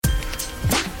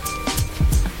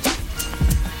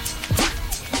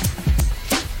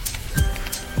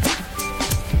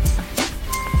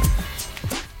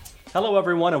Hello,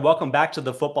 everyone, and welcome back to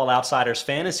the Football Outsiders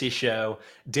Fantasy Show.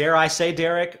 Dare I say,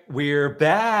 Derek, we're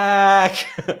back.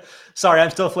 Sorry, I'm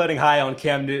still floating high on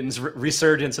Cam Newton's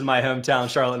resurgence in my hometown,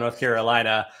 Charlotte, North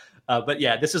Carolina. But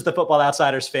yeah, this is the Football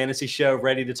Outsiders Fantasy Show,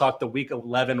 ready to talk the Week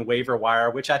 11 waiver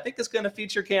wire, which I think is going to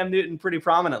feature Cam Newton pretty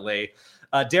prominently.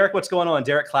 Derek, what's going on?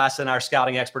 Derek Klassen, our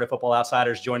scouting expert at Football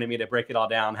Outsiders, joining me to break it all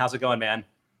down. How's it going, man?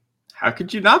 How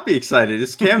could you not be excited?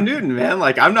 It's Cam Newton, man.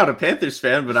 Like, I'm not a Panthers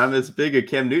fan, but I'm as big a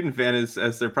Cam Newton fan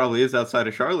as there probably is outside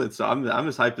of Charlotte. So I'm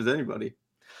as hype as anybody.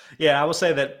 Yeah, I will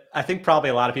say that I think probably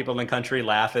a lot of people in the country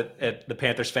laugh at the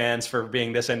Panthers fans for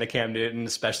being this into Cam Newton,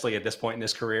 especially at this point in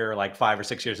his career, like 5 or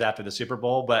 6 years after the Super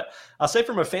Bowl. But I'll say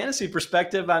from a fantasy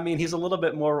perspective, I mean, he's a little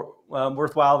bit more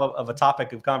worthwhile of a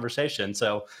topic of conversation.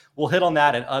 So we'll hit on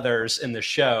that and others in the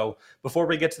show. Before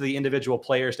we get to the individual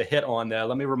players to hit on, though,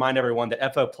 let me remind everyone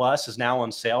that FO Plus is now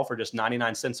on sale for just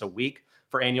 99 cents a week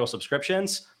for annual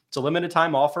subscriptions. It's a limited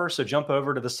time offer, so jump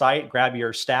over to the site, grab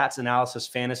your stats, analysis,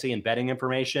 fantasy, and betting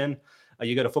information.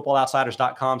 You go to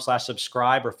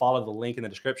footballoutsiders.com/subscribe or follow the link in the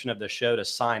description of the show to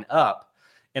sign up.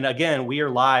 And again, we are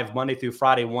live Monday through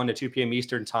Friday, 1 to 2 p.m.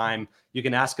 Eastern time. You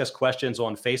can ask us questions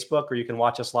on Facebook, or you can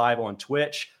watch us live on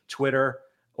Twitch, Twitter,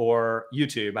 or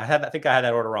YouTube. I think I had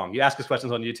that order wrong. You ask us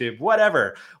questions on YouTube,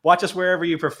 whatever. Watch us wherever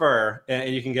you prefer,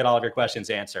 and you can get all of your questions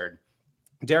answered.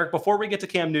 Derek, before we get to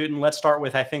Cam Newton, let's start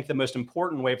with, I think, the most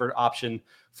important waiver option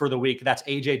for the week. That's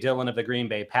A.J. Dillon of the Green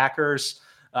Bay Packers.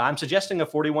 I'm suggesting a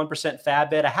 41% fab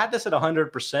bid. I had this at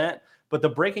 100%, but the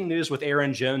breaking news with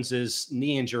Aaron Jones's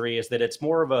knee injury is that it's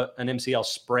more of an MCL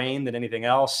sprain than anything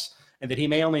else, and that he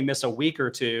may only miss a week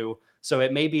or two. So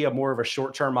it may be more of a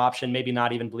short-term option, maybe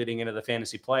not even bleeding into the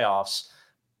fantasy playoffs.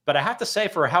 But I have to say,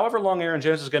 for however long Aaron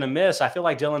Jones is going to miss, I feel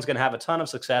like Dillon's going to have a ton of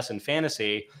success in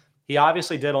fantasy. He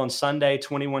obviously did on Sunday,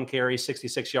 21 carries,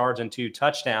 66 yards, and 2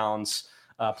 touchdowns,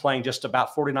 playing just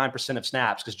about 49% of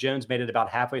snaps because Jones made it about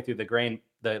halfway through the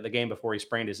game before he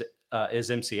sprained his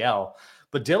MCL.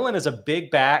 But Dillon is a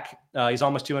big back. He's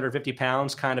almost 250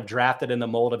 pounds, kind of drafted in the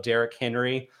mold of Derrick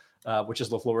Henry, which is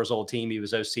LaFleur's old team. He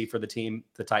was OC for the team,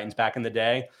 the Titans, back in the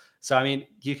day. So, I mean,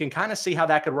 you can kind of see how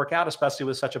that could work out, especially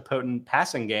with such a potent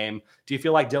passing game. Do you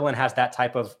feel like Dillon has that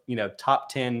type of, top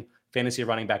 10 fantasy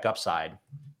running back upside?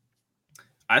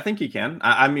 I think he can.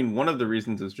 I mean, one of the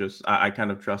reasons is just I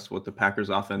kind of trust what the Packers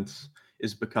offense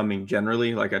is becoming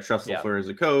generally. Like, I trust Yeah. LaFleur as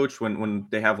a coach when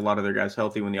they have a lot of their guys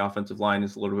healthy, when the offensive line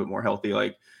is a little bit more healthy.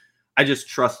 Like, I just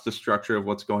trust the structure of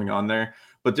what's going on there.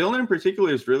 But Dillon in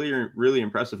particular is really, really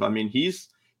impressive. I mean, he's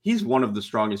one of the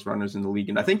strongest runners in the league.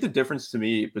 And I think the difference to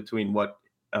me between what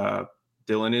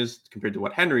Dillon is compared to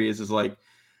what Henry is like,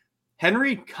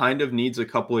 Henry kind of needs a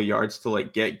couple of yards to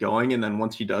like get going, and then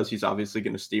once he does, he's obviously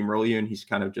going to steamroll you, and he's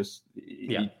kind of just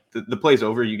the play's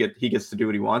over. He gets to do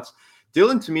what he wants.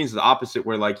 Dillon to me is the opposite,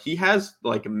 where like he has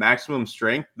like maximum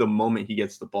strength the moment he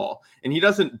gets the ball, and he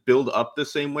doesn't build up the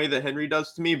same way that Henry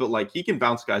does to me, but like he can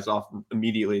bounce guys off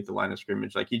immediately at the line of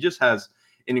scrimmage. Like he just has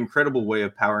an incredible way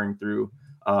of powering through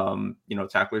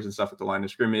tacklers and stuff at the line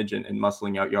of scrimmage and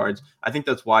muscling out yards. I think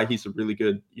that's why he's a really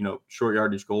good, short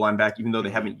yardage goal line back, even though they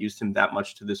haven't used him that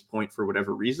much to this point for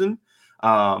whatever reason.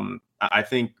 I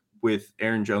think with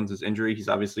Aaron Jones's injury, he's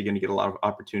obviously going to get a lot of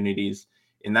opportunities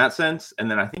in that sense. And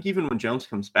then I think even when Jones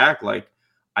comes back, like,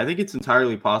 I think it's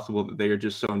entirely possible that they are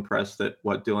just so impressed at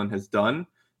what Dillon has done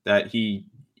that he,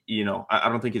 I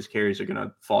don't think his carries are going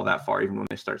to fall that far, even when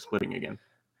they start splitting again.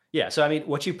 Yeah, so I mean,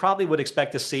 what you probably would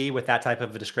expect to see with that type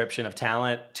of a description of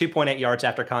talent, 2.8 yards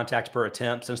after contact per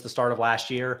attempt since the start of last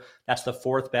year. That's the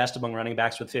 4th best among running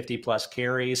backs with 50-plus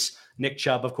carries. Nick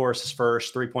Chubb, of course, is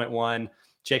first, 3.1.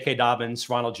 J.K. Dobbins,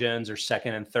 Ronald Jones are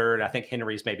second and third. I think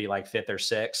Henry's maybe like 5th or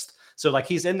 6th. So like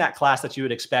he's in that class that you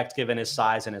would expect given his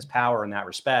size and his power in that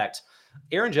respect.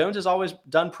 Aaron Jones has always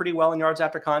done pretty well in yards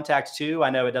after contact too.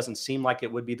 I know it doesn't seem like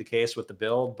it would be the case with the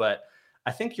build, but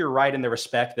I think you're right in the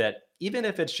respect that even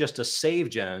if it's just to save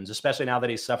Jones, especially now that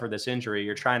he's suffered this injury,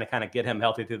 you're trying to kind of get him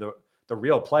healthy through the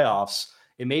real playoffs.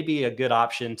 It may be a good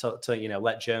option to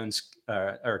let Jones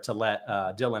or to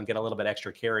let Dillon get a little bit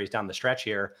extra carries down the stretch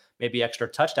here, maybe extra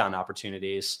touchdown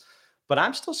opportunities. But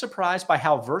I'm still surprised by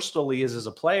how versatile he is as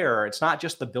a player. It's not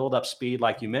just the build-up speed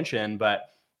like you mentioned, but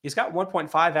he's got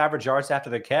 1.5 average yards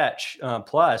after the catch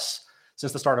plus.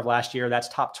 Since the start of last year, that's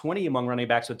top 20 among running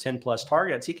backs with 10 plus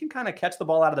targets. He can kind of catch the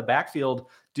ball out of the backfield,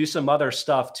 do some other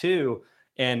stuff too.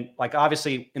 And like,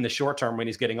 obviously in the short term, when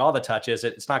he's getting all the touches,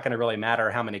 it's not going to really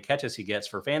matter how many catches he gets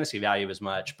for fantasy value as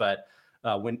much. But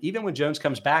even when Jones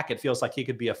comes back, it feels like he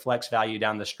could be a flex value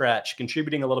down the stretch,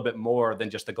 contributing a little bit more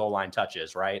than just the goal line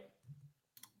touches, right?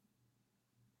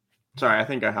 Sorry, I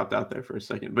think I hopped out there for a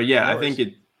second, but yeah, No I think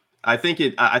worries. I think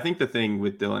the thing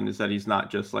with Dillon is that he's not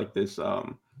just like this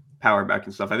power back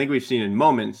and stuff. I think we've seen in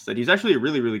moments that he's actually a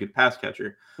really, really good pass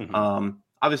catcher.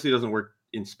 Obviously, it doesn't work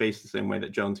in space the same way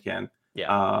that Jones can.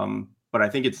 Yeah. But I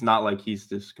think it's not like he's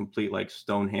this complete like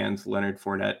stone hands Leonard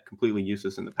Fournette, completely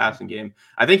useless in the passing game.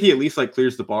 I think he at least like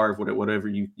clears the bar of whatever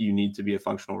you need to be a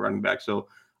functional running back. So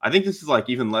I think this is like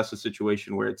even less a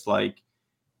situation where it's like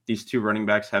these two running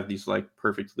backs have these like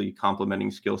perfectly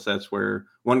complementing skill sets where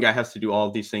one guy has to do all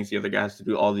of these things, the other guy has to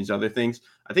do all these other things.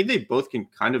 I think they both can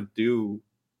kind of do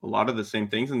a lot of the same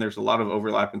things, and there's a lot of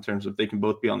overlap in terms of they can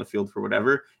both be on the field for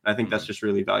whatever. And I think that's just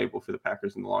really valuable for the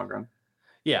Packers in the long run.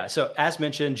 Yeah, so as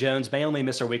mentioned, Jones may only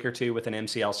miss a week or two with an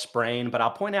MCL sprain, but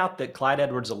I'll point out that Clyde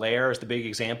Edwards-Helaire is the big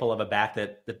example of a back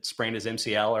that sprained his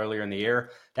MCL earlier in the year.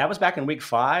 That was back in week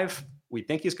 5. We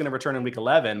think he's going to return in week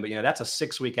 11, but that's a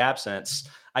 6-week absence.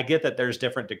 I get that there's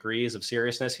different degrees of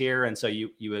seriousness here, and so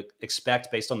you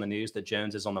expect based on the news that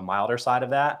Jones is on the milder side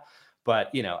of that.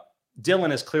 But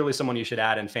Dillon is clearly someone you should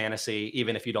add in fantasy,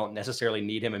 even if you don't necessarily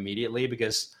need him immediately,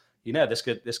 because this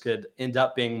could end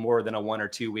up being more than a 1 or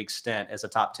 2 week stint as a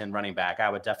top 10 running back. I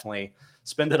would definitely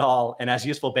spend it all. And as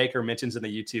Useful Baker mentions in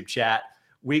the YouTube chat,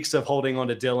 weeks of holding on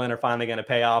to Dillon are finally going to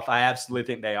pay off. I absolutely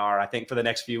think they are. I think for the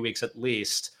next few weeks at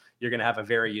least, you're going to have a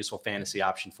very useful fantasy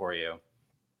option for you.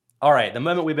 All right, the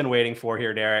moment we've been waiting for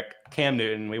here, Derek, Cam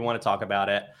Newton. We want to talk about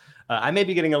it. I may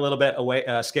be getting a little bit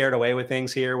scared away with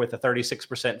things here with the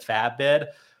 36% fab bid.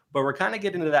 But we're kind of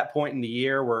getting to that point in the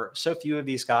year where so few of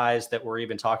these guys that we're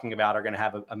even talking about are going to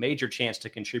have a major chance to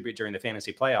contribute during the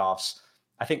fantasy playoffs.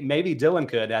 I think maybe Dillon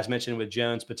could, as mentioned with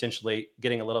Jones, potentially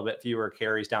getting a little bit fewer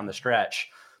carries down the stretch.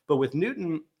 But with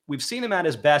Newton, we've seen him at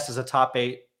his best as a top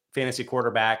 8 fantasy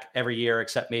quarterback every year,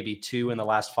 except maybe 2 in the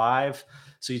last 5.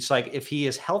 So it's like if he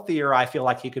is healthier, I feel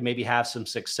like he could maybe have some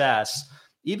success.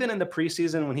 Even in the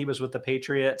preseason when he was with the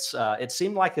Patriots, it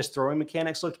seemed like his throwing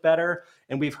mechanics looked better.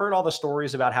 And we've heard all the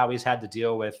stories about how he's had to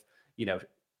deal with,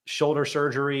 shoulder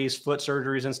surgeries, foot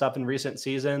surgeries and stuff in recent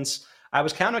seasons. I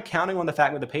was kind of counting on the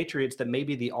fact with the Patriots that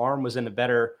maybe the arm was in a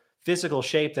better physical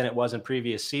shape than it was in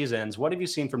previous seasons. What have you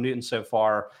seen from Newton so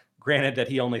far? Granted that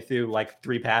he only threw like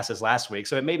 3 passes last week,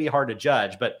 so it may be hard to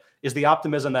judge, but is the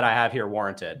optimism that I have here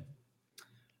warranted?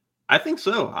 I think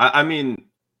so. I mean,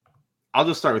 I'll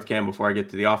just start with Cam before I get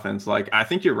to the offense. Like, I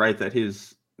think you're right that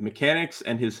his mechanics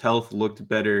and his health looked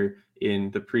better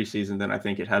in the preseason than I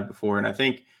think it had before. And I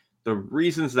think the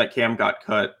reasons that Cam got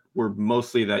cut were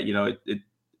mostly that,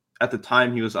 at the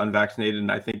time he was unvaccinated.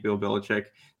 And I think Bill Belichick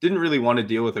didn't really want to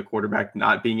deal with a quarterback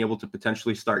not being able to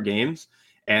potentially start games.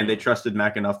 And they trusted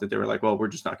Mac enough that they were like, well, we're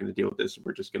just not going to deal with this.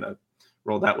 We're just going to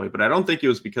roll that way. But I don't think it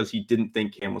was because he didn't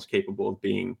think Cam was capable of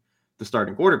being the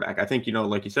starting quarterback. I think,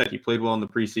 like you said, he played well in the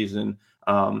preseason.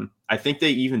 I think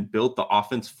they even built the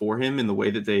offense for him in the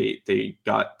way that they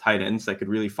got tight ends that could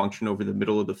really function over the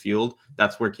middle of the field.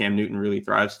 That's where Cam Newton really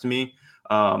thrives to me.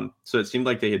 So it seemed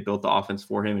like they had built the offense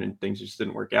for him and things just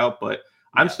didn't work out. But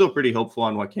I'm still pretty hopeful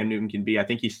on what Cam Newton can be. I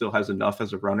think he still has enough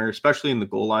as a runner, especially in the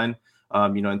goal line,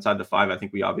 inside the 5. I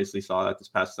think we obviously saw that this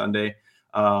past Sunday.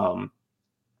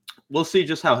 We'll see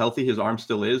just how healthy his arm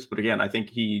still is. But again, I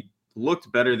think he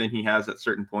looked better than he has at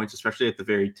certain points, especially at the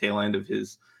very tail end of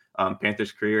his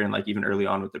Panthers career and like even early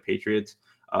on with the Patriots.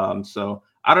 So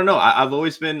I don't know. I've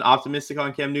always been optimistic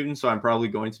on Cam Newton, so I'm probably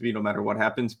going to be no matter what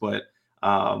happens. But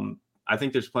I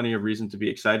think there's plenty of reason to be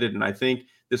excited. And I think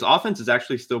this offense is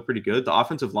actually still pretty good. The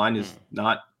offensive line is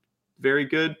not very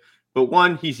good, but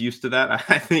one, he's used to that.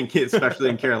 I think, especially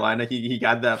in Carolina, he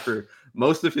got that for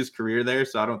most of his career there.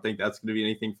 So I don't think that's going to be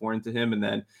anything foreign to him. And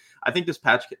then I think this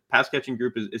pass catching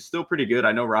group is still pretty good.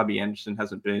 I know Robbie Anderson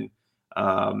hasn't been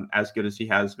as good as he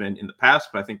has been in the past,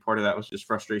 but I think part of that was just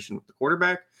frustration with the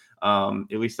quarterback.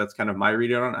 At least that's kind of my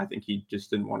read on it. I think he just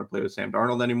didn't want to play with Sam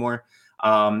Darnold anymore.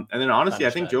 And then honestly,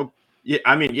 Understood.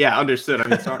 I think understood. I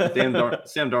mean,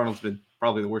 Sam Darnold's been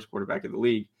probably the worst quarterback in the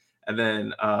league. And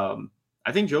then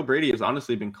I think Joe Brady has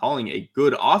honestly been calling a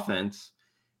good offense.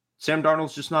 Sam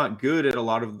Darnold's just not good at a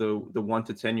lot of the 1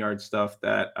 to 10 yard stuff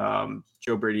that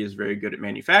Joe Brady is very good at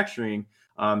manufacturing.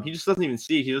 He just doesn't even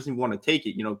see it. He doesn't even want to take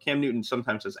it. Cam Newton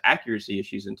sometimes has accuracy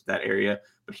issues into that area,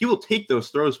 but he will take those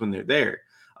throws when they're there.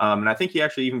 And I think he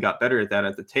actually even got better at that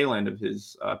at the tail end of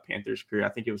his Panthers career. I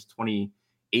think it was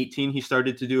 2018 he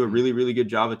started to do a really, really good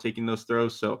job of taking those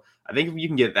throws. So I think if you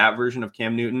can get that version of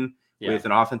Cam Newton with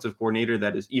an offensive coordinator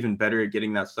that is even better at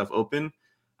getting that stuff open,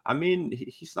 I mean,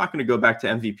 he's not going to go back to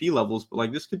MVP levels, but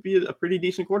like this could be a pretty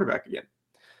decent quarterback again.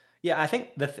 Yeah, I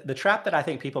think the trap that I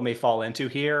think people may fall into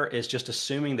here is just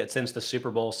assuming that since the Super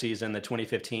Bowl season, the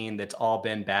 2015, that's all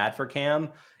been bad for Cam.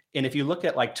 And if you look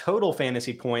at like total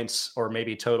fantasy points or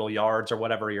maybe total yards or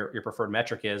whatever your preferred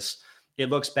metric is, it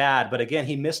looks bad. But again,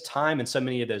 he missed time in so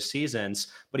many of those seasons,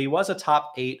 but he was a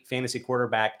top 8 fantasy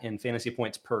quarterback in fantasy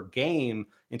points per game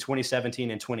in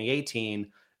 2017 and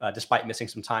 2018, despite missing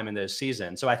some time in those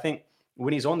seasons. So I think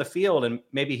when he's on the field, and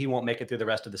maybe he won't make it through the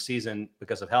rest of the season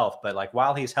because of health, but like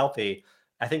while he's healthy,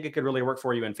 I think it could really work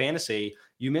for you in fantasy.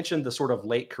 You mentioned the sort of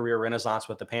late career renaissance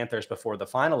with the Panthers before the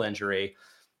final injury.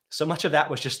 So much of that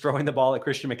was just throwing the ball at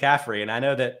Christian McCaffrey. And I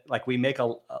know that like we make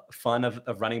a fun of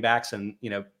running backs and,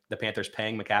 the Panthers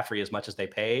paying McCaffrey as much as they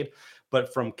paid.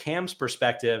 But from Cam's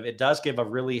perspective, it does give a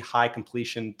really high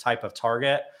completion type of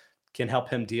target, can help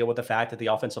him deal with the fact that the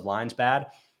offensive line's bad.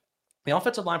 The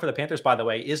offensive line for the Panthers, by the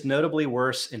way, is notably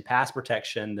worse in pass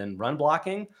protection than run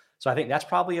blocking. So I think that's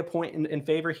probably a point in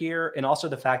favor here. And also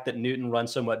the fact that Newton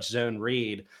runs so much zone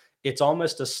read. It's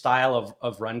almost a style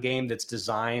of run game that's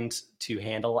designed to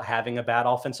handle having a bad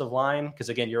offensive line. Because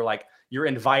again, you're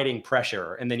inviting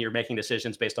pressure and then you're making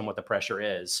decisions based on what the pressure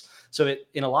is. So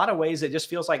in a lot of ways, it just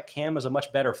feels like Cam is a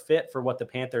much better fit for what the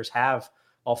Panthers have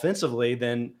offensively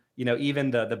than, even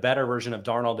the better version of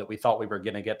Darnold that we thought we were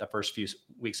going to get the first few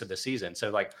weeks of the season. So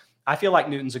like, I feel like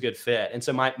Newton's a good fit. And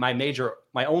so my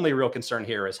only real concern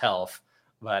here is health,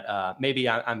 but maybe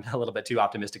I'm a little bit too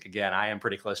optimistic again. I am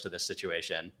pretty close to this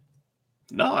situation.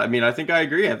 No, I mean, I think I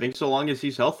agree. I think so long as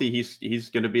he's healthy, he's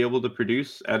going to be able to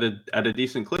produce at a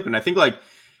decent clip. And I think like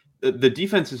the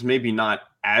defense is maybe not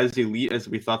as elite as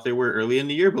we thought they were early in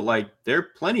the year, but like they're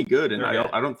plenty good. And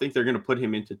I don't think they're going to put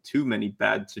him into too many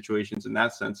bad situations in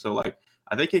that sense. So like,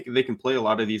 I think they can play a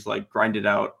lot of these like grinded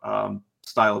out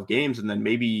style of games. And then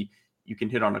maybe you can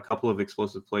hit on a couple of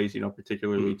explosive plays,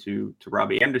 particularly to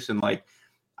Robbie Anderson. Like,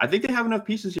 I think they have enough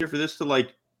pieces here for this to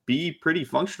like be pretty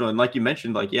functional. And like you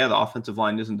mentioned, like, yeah, the offensive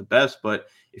line isn't the best, but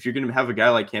if you're going to have a guy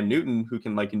like Cam Newton who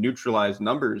can like neutralize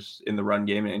numbers in the run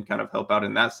game and kind of help out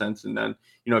in that sense, and then,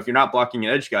 if you're not blocking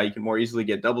an edge guy, you can more easily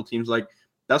get double teams. Like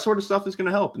that sort of stuff is going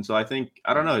to help. And so I think,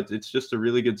 I don't know, it's just a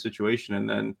really good situation. And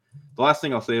then the last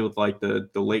thing I'll say with like the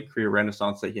late career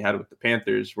renaissance that he had with the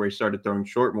Panthers, where he started throwing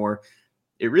short more,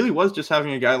 it really was just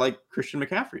having a guy like Christian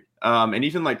McCaffrey. And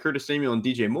even like Curtis Samuel and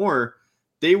DJ Moore,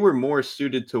 they were more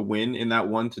suited to win in that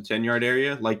 1 to 10 yard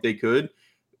area. Like they could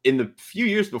in the few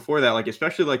years before that, like,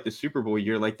 especially like the Super Bowl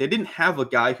year, like they didn't have a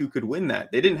guy who could win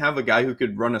that. They didn't have a guy who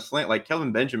could run a slant. Like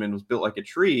Kelvin Benjamin was built like a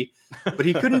tree, but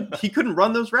he couldn't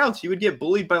run those routes. He would get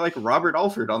bullied by like Robert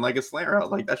Alford on like a slant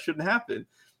route. Like that shouldn't happen.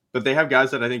 But they have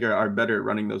guys that I think are better at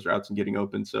running those routes and getting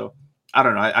open. So I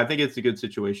don't know. I think it's a good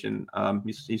situation.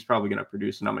 He's probably going to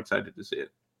produce, and I'm excited to see it.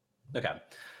 Okay.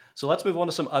 So let's move on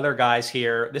to some other guys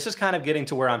here. This is kind of getting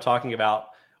to where I'm talking about,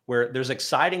 where there's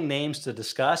exciting names to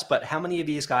discuss, but how many of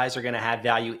these guys are going to add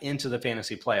value into the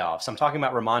fantasy playoffs? I'm talking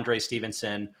about Ramondre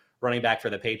Stevenson, running back for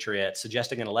the Patriots,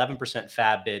 suggesting an 11%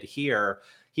 fab bid here.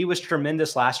 He was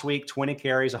tremendous last week, 20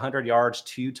 carries, 100 yards,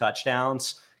 2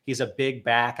 touchdowns. He's a big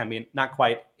back. I mean, not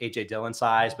quite A.J. Dillon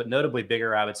size, but notably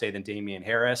bigger, I would say, than Damian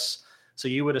Harris. So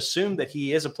you would assume that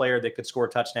he is a player that could score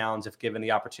touchdowns if given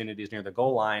the opportunities near the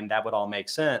goal line. That would all make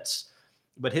sense.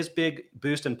 But his big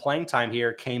boost in playing time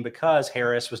here came because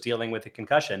Harris was dealing with a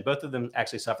concussion. Both of them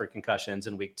actually suffered concussions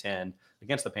in week 10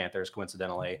 against the Panthers,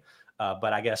 coincidentally.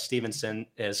 But I guess Stevenson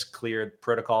has cleared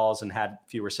protocols and had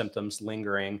fewer symptoms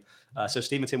lingering. So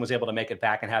Stevenson was able to make it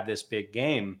back and have this big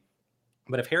game.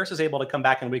 But if Harris is able to come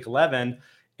back in week 11,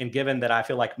 and given that I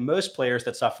feel like most players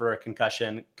that suffer a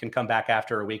concussion can come back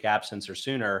after a week absence or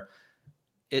sooner,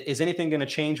 is anything going to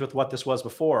change with what this was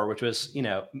before, which was,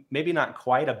 maybe not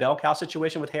quite a bell cow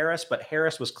situation with Harris, but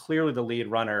Harris was clearly the lead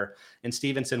runner and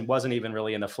Stevenson wasn't even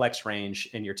really in the flex range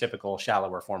in your typical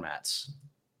shallower formats?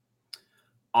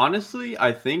 Honestly,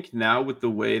 I think now with the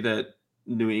way that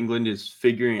New England is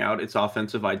figuring out its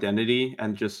offensive identity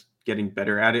and just getting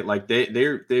better at it, like they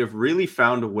have really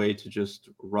found a way to just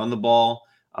run the ball,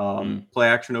 play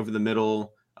action over the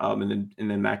middle. And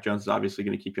then Mac Jones is obviously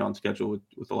going to keep you on schedule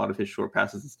with a lot of his short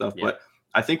passes and stuff. Yeah. But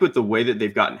I think with the way that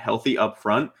they've gotten healthy up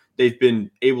front, they've been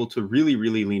able to really,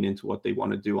 really lean into what they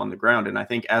want to do on the ground. And I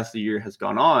think as the year has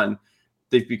gone on,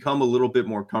 they've become a little bit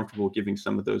more comfortable giving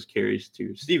some of those carries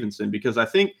to Stevenson, because I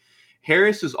think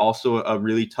Harris is also a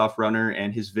really tough runner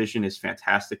and his vision is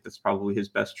fantastic. That's probably his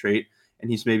best trait.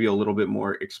 And he's maybe a little bit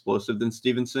more explosive than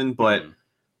Stevenson, but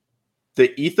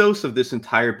the ethos of this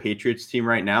entire Patriots team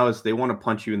right now is they want to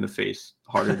punch you in the face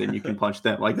harder than you can punch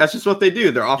them. Like, that's just what they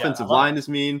do. Their offensive line is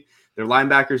mean. Their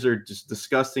linebackers are just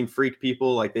disgusting freak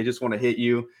people. Like, they just want to hit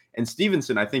you. And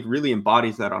Stevenson, I think, really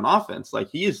embodies that on offense. Like,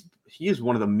 he is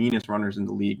one of the meanest runners in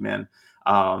the league, man.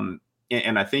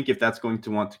 And I think if that's going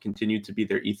to want to continue to be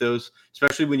their ethos,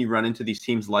 especially when you run into these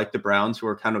teams like the Browns, who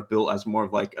are kind of built as more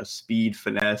of like a speed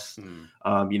finesse,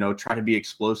 try to be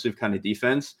explosive kind of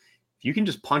defense. If you can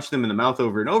just punch them in the mouth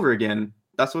over and over again,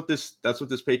 that's what this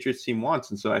Patriots team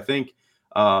wants. And so I think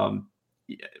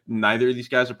neither of these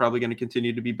guys are probably going to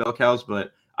continue to be bell cows,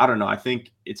 but I don't know. I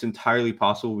think it's entirely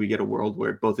possible we get a world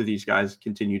where both of these guys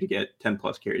continue to get 10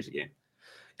 plus carries a game.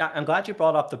 I'm glad you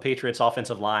brought up the Patriots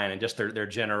offensive line and just their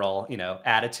general,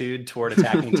 attitude toward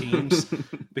attacking teams,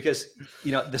 because,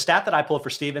 the stat that I pulled for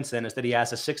Stevenson is that he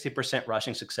has a 60%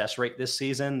 rushing success rate this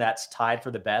season. That's tied for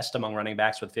the best among running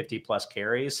backs with 50 plus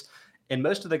carries. And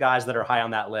most of the guys that are high on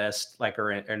that list,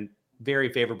 are in very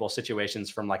favorable situations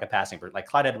from like a passing, like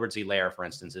Clyde Edwards-Helaire, for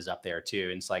instance, is up there too.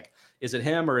 And it's like, is it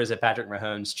him or is it Patrick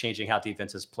Mahomes changing how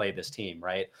defenses play this team?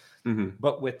 Right. Mm-hmm.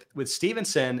 But with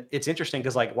Stevenson, it's interesting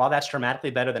because while that's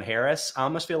dramatically better than Harris, I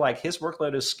almost feel like his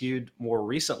workload is skewed more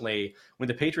recently when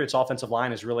the Patriots offensive line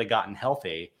has really gotten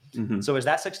healthy. Mm-hmm. So is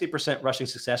that 60% rushing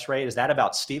success rate, is that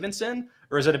about Stevenson,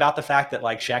 or is it about the fact that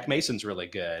Shaq Mason's really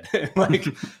good?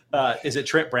 Is it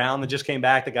Trent Brown that just came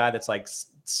back, the guy that's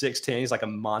 6'10", he's like a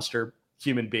monster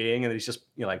human being, and he's just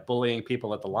bullying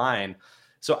people at the line.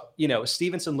 So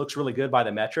Stevenson looks really good by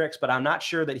the metrics, but I'm not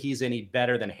sure that he's any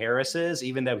better than Harris is,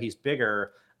 even though he's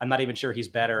bigger. I'm not even sure he's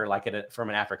better from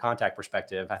an after contact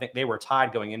perspective. I think they were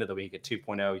tied going into the week at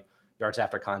 2.0 yards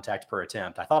after contact per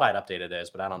attempt. I thought I'd updated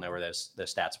those, but I don't know where those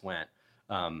stats went.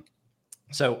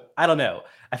 So I don't know.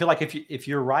 I feel like if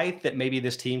you're right that maybe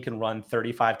this team can run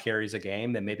 35 carries a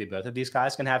game, then maybe both of these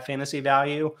guys can have fantasy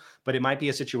value, but it might be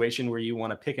a situation where you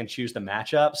want to pick and choose the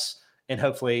matchups, and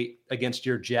hopefully against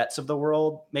your Jets of the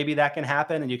world, maybe that can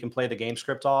happen and you can play the game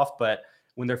script off. But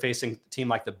when they're facing a team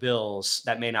like the Bills,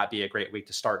 that may not be a great week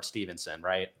to start Stevenson,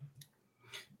 right?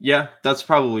 Yeah, that's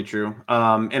probably true.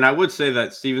 And I would say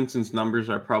that Stevenson's numbers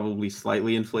are probably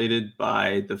slightly inflated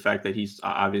by the fact that he's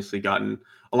obviously gotten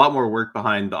a lot more work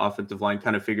behind the offensive line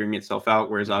kind of figuring itself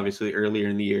out, whereas obviously earlier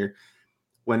in the year,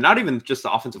 when not even just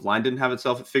the offensive line didn't have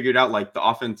itself figured out, the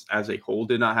offense as a whole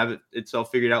did not have itself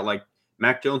figured out.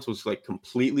 Mac Jones was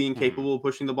completely incapable of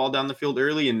pushing the ball down the field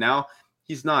early, and now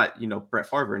he's not, Brett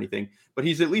Favre or anything, but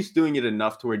he's at least doing it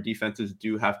enough to where defenses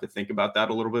do have to think about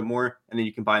that a little bit more. And then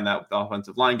you combine that with the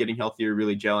offensive line getting healthier,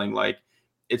 really gelling.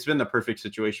 It's been the perfect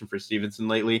situation for Stevenson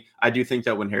lately. I do think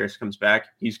that when Harris comes back,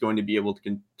 he's going to be able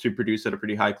to produce at a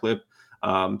pretty high clip.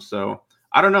 So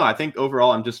I don't know. I think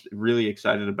overall, I'm just really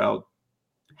excited about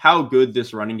how good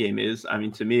this running game is. I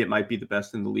mean, to me, it might be the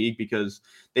best in the league because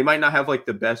they might not have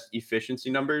the best efficiency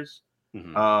numbers.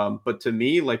 Mm-hmm. But to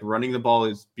me, running the ball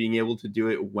is being able to do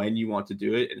it when you want to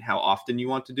do it and how often you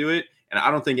want to do it. And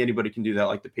I don't think anybody can do that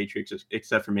like the Patriots,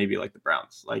 except for maybe the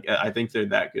Browns. I think they're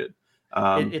that good.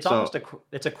 It's almost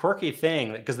it's a quirky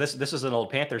thing because this is an old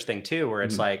Panthers thing too, where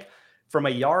it's mm-hmm. From a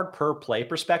yard per play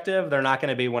perspective, they're not going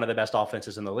to be one of the best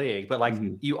offenses in the league. But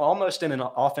mm-hmm. you almost in an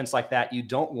offense like that, you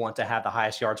don't want to have the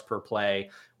highest yards per play.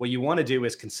 What you want to do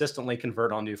is consistently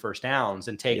convert on new first downs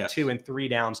and take 2 and 3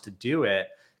 downs to do it.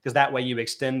 Because that way you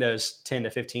extend those 10 to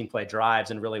 15 play drives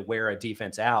and really wear a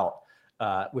defense out,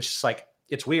 which is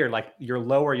it's weird. Your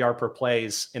lower yard per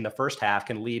plays in the first half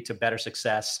can lead to better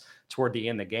success toward the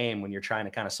end of the game when you're trying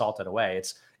to kind of salt it away.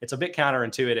 It's a bit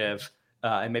counterintuitive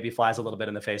and maybe flies a little bit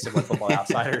in the face of what Football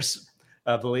Outsiders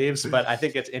believes, but I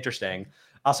think it's interesting.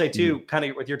 I'll say too, kind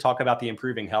of with your talk about the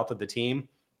improving health of the team.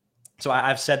 So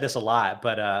I've said this a lot,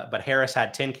 but Harris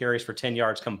had 10 carries for 10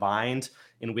 yards combined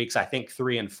in weeks, I think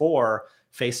 3 and 4,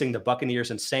 facing the Buccaneers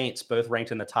and Saints, both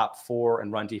ranked in the top 4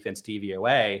 in run defense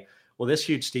DVOA. Well, this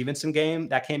huge Stevenson game,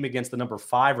 that came against the number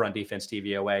 5 run defense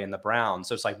DVOA in the Browns.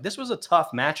 So it's this was a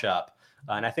tough matchup.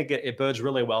 And I think it bodes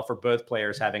really well for both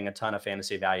players having a ton of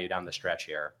fantasy value down the stretch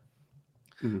here.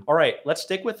 Mm-hmm. All right, let's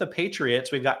stick with the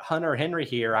Patriots. We've got Hunter Henry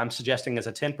here. I'm suggesting as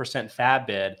a 10% fab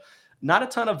bid. Not a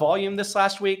ton of volume this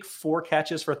last week, 4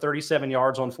 catches for 37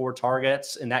 yards on 4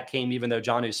 targets. And that came even though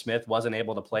Jonnu Smith wasn't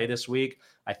able to play this week.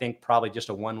 I think probably just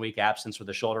a 1-week absence with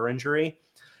a shoulder injury.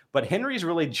 But Henry's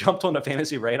really jumped on the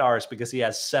fantasy radars because he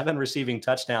has 7 receiving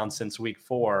touchdowns since week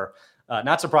 4.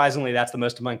 Not surprisingly, that's the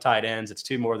most among tight ends. It's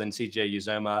 2 more than CJ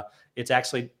Uzomah. It's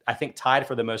actually, I think, tied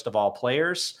for the most of all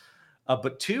players.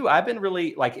 But 2, I've been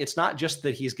really it's not just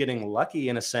that he's getting lucky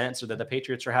in a sense or that the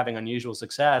Patriots are having unusual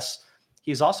success.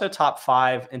 He's also top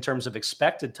 5 in terms of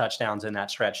expected touchdowns in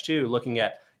that stretch too, looking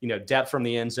at, depth from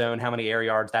the end zone, how many air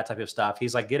yards, that type of stuff.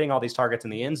 He's getting all these targets in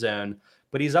the end zone,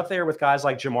 but he's up there with guys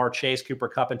like Jamar Chase, Cooper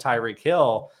Kupp, and Tyreek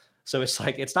Hill. So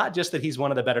it's not just that he's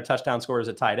one of the better touchdown scorers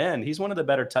at tight end. He's one of the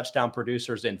better touchdown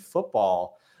producers in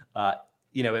football.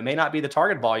 It may not be the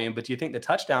target volume, but do you think the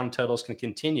touchdown totals can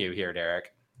continue here,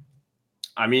 Derek?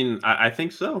 I mean, I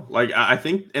think so. Like, I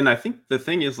think the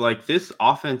thing is, like, this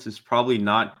offense is probably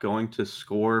not going to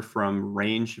score from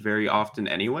range very often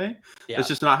anyway. That's Yeah.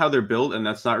 just not how they're built, and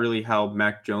that's not really how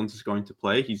Mac Jones is going to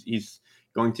play. He's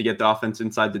going to get the offense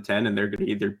inside the 10, and they're going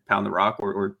to either pound the rock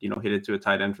or hit it to a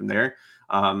tight end from there.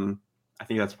 Um, I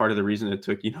think that's part of the reason it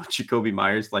took Jacoby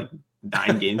Myers like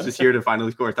 9 games this year to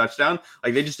finally score a touchdown.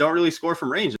 Like, they just don't really score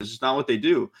from range. It's just not what they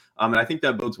do. And I think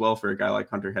that bodes well for a guy like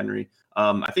Hunter Henry.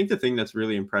 I think the thing that's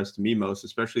really impressed me most,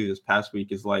 especially this past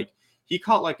week, is like he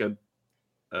caught like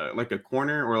a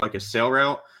corner or like a sail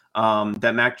route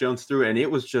that Mac Jones threw, and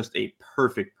it was just a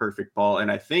perfect ball.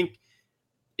 And I think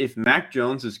if Mac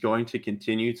Jones is going to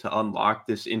continue to unlock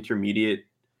this intermediate,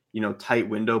 tight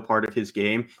window part of his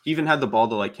game, he even had the ball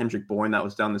to like Kendrick Bourne that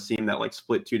was down the seam that like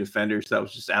split 2 defenders. That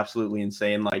was just absolutely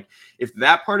insane. Like, if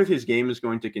that part of his game is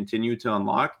going to continue to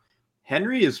unlock,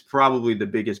 Henry is probably the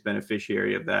biggest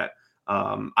beneficiary of that.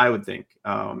 I would think.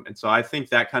 And so I think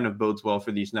that kind of bodes well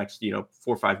for these next, 4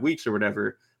 or 5 weeks or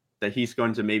whatever, that he's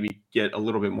going to maybe get a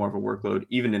little bit more of a workload,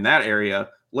 even in that area,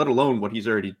 let alone what he's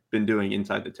already been doing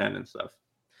inside the 10 and stuff.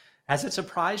 Has it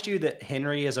surprised you that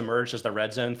Henry has emerged as the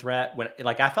red zone threat? When,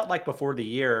 like, I felt like before the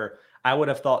year, I would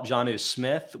have thought Jonnu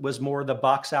Smith was more the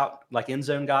box out, like end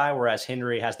zone guy, whereas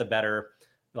Henry has the better,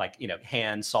 like,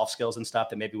 hands, soft skills and stuff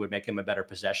that maybe would make him a better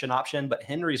possession option. But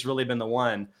Henry's really been the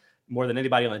one more than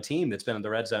anybody on the team that's been in the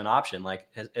red zone option. Like,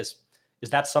 is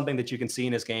that something that you can see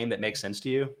in his game that makes sense to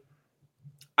you?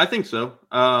 I think so.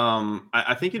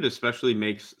 I think it especially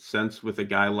makes sense with a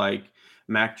guy like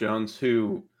Mac Jones,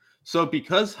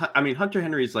 because Hunter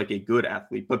Henry is like a good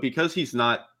athlete, but because he's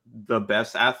not the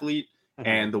best athlete,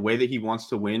 and the way that he wants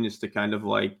to win is to kind of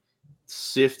like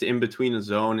sift in between the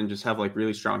zone and just have like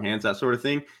really strong hands, that sort of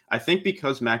thing. I think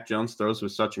because Mac Jones throws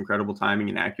with such incredible timing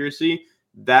and accuracy,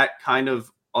 that kind of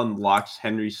unlocks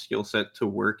Henry's skill set to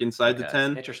work inside the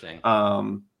 10. Interesting.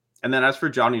 And then as for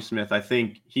Jonnu Smith, I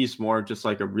think he's more just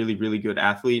like a really, really good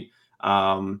athlete.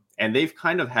 And they've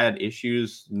kind of had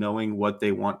issues knowing what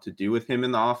they want to do with him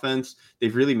in the offense.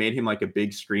 They've really made him like a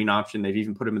big screen option. They've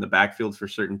even put him in the backfield for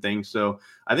certain things. So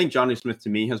I think Jonnu Smith to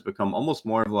me has become almost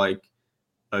more of like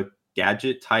a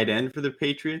gadget tight end for the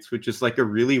Patriots, which is like a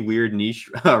really weird niche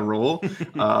role.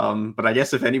 But I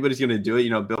guess if anybody's going to do it,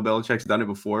 Bill Belichick's done it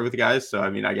before with guys. So,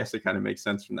 I guess it kind of makes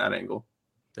sense from that angle.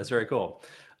 That's very cool.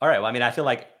 All right. Well, I feel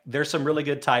like there's some really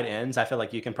good tight ends. I feel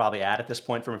like you can probably add at this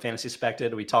point from a fantasy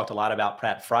perspective. We talked a lot about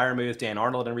Pat Freiermuth, Dan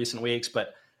Arnold in recent weeks,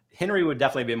 but Henry would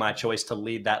definitely be my choice to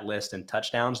lead that list in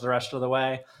touchdowns the rest of the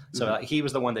way. So he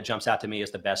was the one that jumps out to me as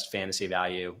the best fantasy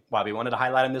value. Why we wanted to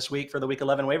highlight him this week for the Week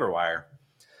 11 waiver wire.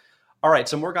 All right.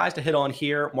 Some more guys to hit on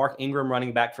here. Mark Ingram,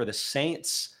 running back for the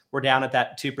Saints. We're down at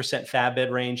that 2% fab bid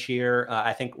range here.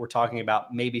 I think we're talking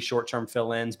about maybe short-term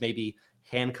fill-ins, maybe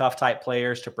handcuff type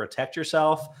players to protect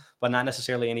yourself, but not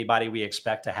necessarily anybody we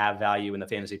expect to have value in the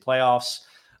fantasy playoffs.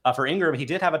 For Ingram, he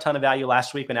did have a ton of value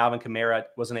last week when Alvin Kamara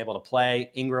wasn't able to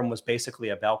play. Ingram was basically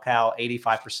a bell cow,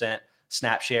 85%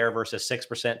 snap share versus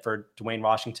 6% for Dwayne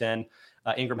Washington.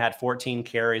 Ingram had 14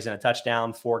 carries and a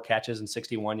touchdown, 4 catches and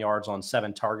 61 yards on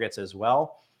 7 targets as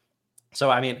well. So,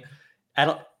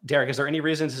 Derek, is there any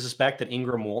reason to suspect that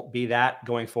Ingram won't be that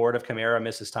going forward if Kamara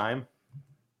misses time?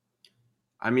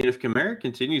 If Kamara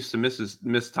continues to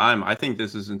miss time, I think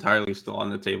this is entirely still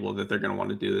on the table that they're going to want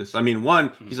to do this.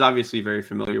 One, he's obviously very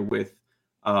familiar with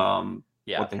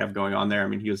what they have going on there.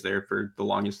 He was there for the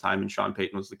longest time, and Sean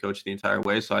Payton was the coach the entire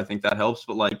way, so I think that helps.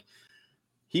 But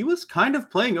he was kind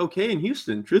of playing okay in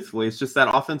Houston. Truthfully, it's just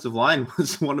that offensive line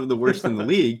was one of the worst in the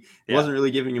league. It wasn't really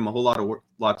giving him a whole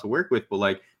lot to work with,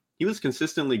 but he was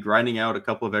consistently grinding out a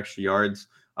couple of extra yards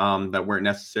that weren't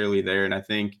necessarily there, and I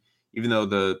think, even though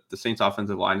the Saints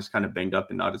offensive line is kind of banged up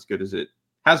and not as good as it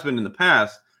has been in the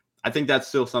past, I think that's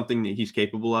still something that he's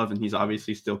capable of. And he's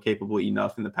obviously still capable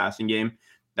enough in the passing game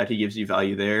that he gives you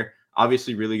value there.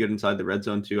 Obviously really good inside the red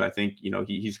zone too. I think,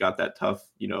 he's got that tough,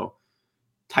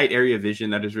 tight area vision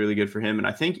that is really good for him. And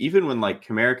I think even when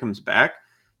Kamara comes back,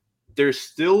 there's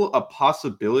still a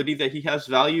possibility that he has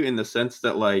value in the sense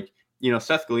that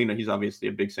Seth Galina, he's obviously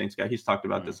a big Saints guy. He's talked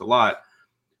about this a lot.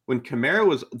 When Kamara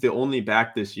was the only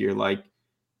back this year,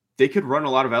 they could run a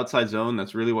lot of outside zone.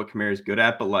 That's really what Kamara is good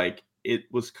at. But it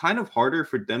was kind of harder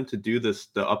for them to do the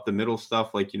up the middle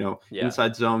stuff,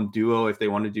 inside zone duo. If they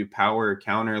want to do power or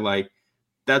counter,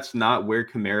 that's not where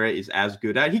Kamara is as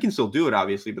good at. He can still do it,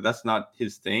 obviously, but that's not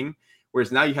his thing.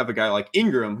 Whereas now you have a guy like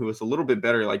Ingram, who is a little bit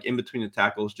better, in between the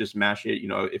tackles, just mash it.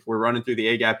 If we're running through the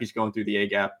A gap, he's going through the A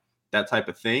gap, that type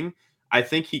of thing. I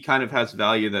think he kind of has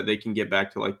value that they can get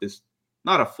back to this.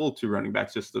 Not a full 2 running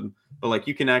back system, but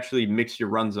you can actually mix your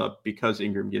runs up because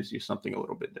Ingram gives you something a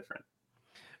little bit different.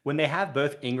 when they have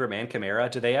both Ingram and Kamara,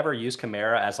 do they ever use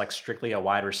Kamara as like strictly a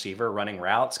wide receiver running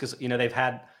routes? Because, they've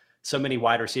had so many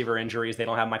wide receiver injuries. They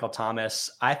don't have Michael Thomas.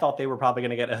 I thought they were probably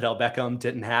going to get Odell Beckham.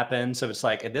 Didn't happen. So it's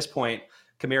like at this point,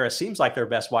 Kamara seems like their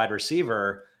best wide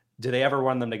receiver. Do they ever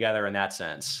run them together in that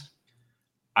sense?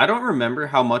 I don't remember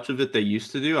how much of it they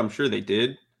used to do. I'm sure they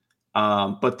did.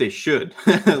 But they should.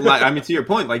 To your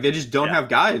point, like they just don't have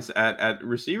guys at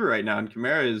receiver right now. And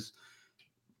Kamara is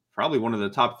probably one of the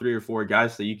top 3 or 4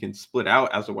 guys that you can split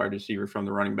out as a wide receiver from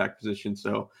the running back position.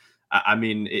 So,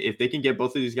 if they can get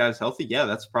both of these guys healthy,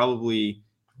 that's probably,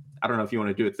 I don't know if you want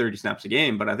to do it 30 snaps a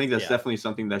game, but I think that's definitely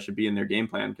something that should be in their game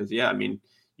plan. Because,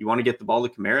 you want to get the ball to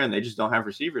Kamara and they just don't have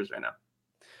receivers right now.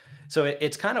 So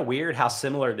it's kind of weird how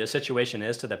similar this situation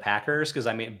is to the Packers. Because,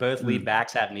 both lead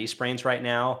backs have knee sprains right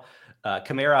now.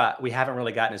 Kamara, we haven't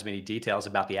really gotten as many details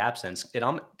about the absence. It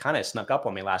kind of snuck up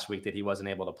on me last week that he wasn't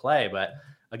able to play. But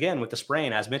again, with the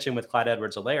sprain, as mentioned with Clyde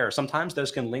Edwards-Helaire, sometimes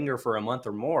those can linger for a month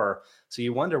or more. So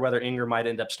you wonder whether Ingram might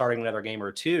end up starting another game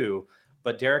or two.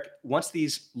 But Derek, once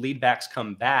these lead backs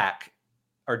come back,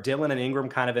 are Dillon and Ingram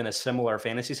kind of in a similar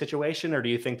fantasy situation? Or do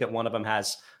you think that one of them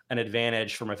has an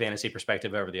advantage from a fantasy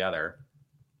perspective over the other?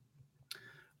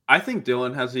 I think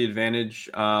Dillon has the advantage.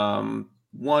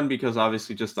 One, because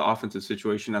obviously just the offensive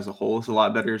situation as a whole is a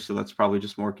lot better. So that's probably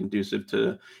just more conducive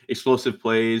to explosive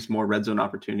plays, more red zone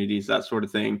opportunities, that sort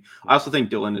of thing. I also think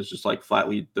Dillon is just like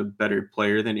flatly the better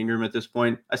player than Ingram at this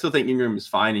point. I still think Ingram is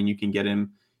fine and you can get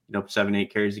him, 7-8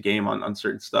 carries a game on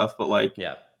certain stuff. But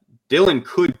Dillon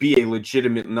could be a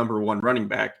legitimate number 1 running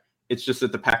back. It's just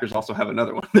that the Packers also have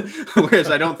another one. Whereas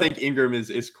I don't think Ingram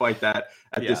is quite that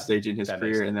at this stage in his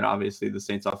career. And then obviously the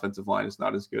Saints offensive line is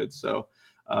not as good. So,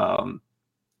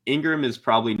 Ingram is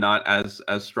probably not as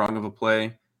strong of a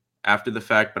play after the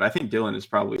fact, but I think Dillon is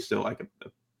probably still like a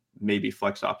maybe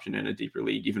flex option in a deeper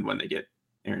league, even when they get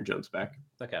Aaron Jones back.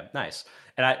 Okay, nice.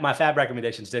 And my fab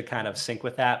recommendations did kind of sync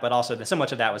with that, but also so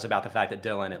much of that was about the fact that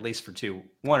Dillon, at least for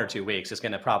 1 or 2 weeks, is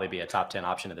going to probably be a top 10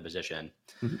 option at the position.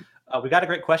 We got a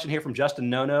great question here from Justin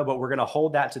Nono, but we're going to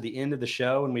hold that to the end of the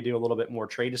show when we do a little bit more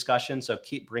trade discussion. So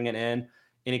keep bringing in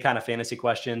any kind of fantasy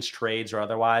questions, trades, or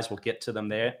otherwise. We'll get to them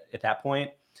there at that point.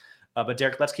 But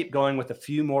Derek, let's keep going with a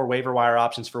few more waiver wire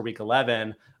options for week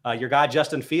 11. Your guy,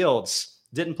 Justin Fields,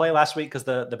 didn't play last week because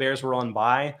the Bears were on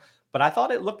bye, but I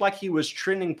thought it looked like he was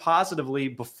trending positively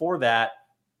before that.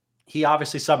 He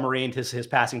obviously submarined his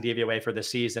passing DVOA for the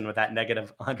season with that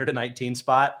negative 119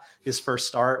 spot, his first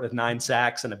start with 9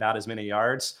 sacks and about as many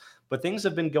yards. But things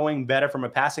have been going better from a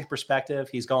passing perspective.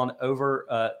 He's gone over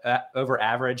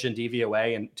average in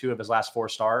DVOA in 2 of his last 4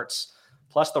 starts.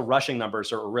 Plus, the rushing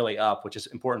numbers are really up, which is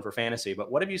important for fantasy. But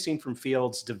what have you seen from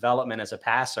Fields' development as a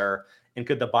passer? And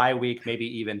could the bye week maybe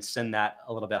even send that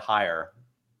a little bit higher?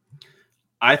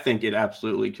 I think it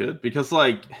absolutely could. Because,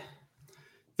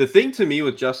 the thing to me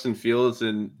with Justin Fields,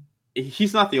 and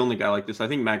he's not the only guy like this. I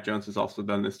think Mac Jones has also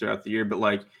done this throughout the year.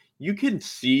 But, you can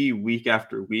see week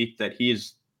after week that he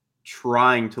is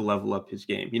trying to level up his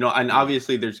game. And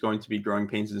obviously there's going to be growing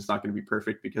pains and it's not going to be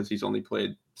perfect because he's only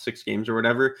played 6 games or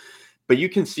whatever. But you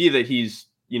can see that he's,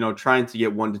 trying to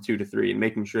get 1 to 2 to 3 and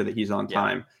making sure that he's on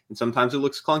time. And sometimes it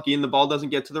looks clunky and the ball doesn't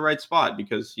get to the right spot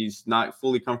because he's not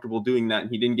fully comfortable doing that.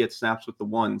 And he didn't get snaps with the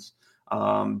ones,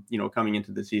 coming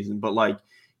into the season. But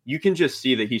you can just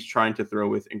see that he's trying to throw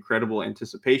with incredible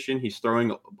anticipation. He's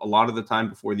throwing a lot of the time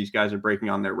before these guys are breaking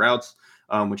on their routes,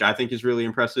 which I think is really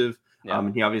impressive.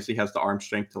 And he obviously has the arm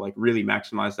strength to really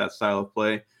maximize that style of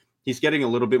play. He's getting a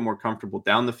little bit more comfortable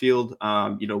down the field,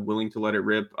 willing to let it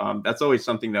rip. That's always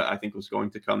something that I think was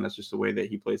going to come. That's just the way that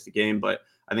he plays the game. But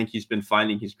I think he's been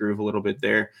finding his groove a little bit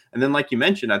there. And then, like you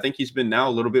mentioned, I think he's been now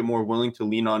a little bit more willing to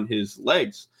lean on his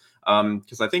legs.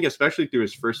 Because I think especially through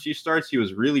his first few starts, he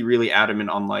was really, really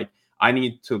adamant on I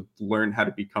need to learn how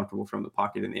to be comfortable from the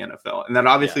pocket in the NFL. And that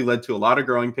obviously led to a lot of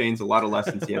growing pains, a lot of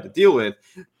lessons he had to deal with.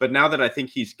 But now that I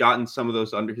think he's gotten some of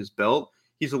those under his belt,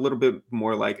 he's a little bit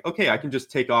more okay, I can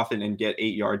just take off and get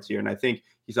 8 yards here. And I think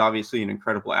he's obviously an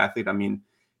incredible athlete. I mean,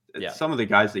 some of the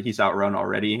guys that he's outrun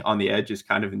already on the edge is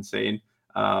kind of insane.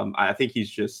 I think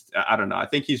he's just, I don't know. I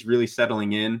think he's really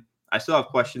settling in. I still have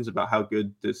questions about how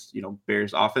good this,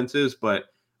 Bears offense is, but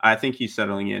I think he's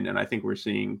settling in. And I think we're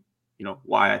seeing,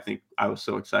 why I think I was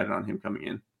so excited on him coming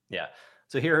in. Yeah.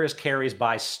 So here are his carries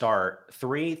by start: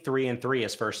 3, 3, and 3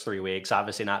 his first 3 weeks.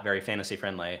 Obviously not very fantasy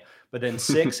friendly, but then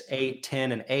 6, 8,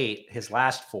 10, and 8 his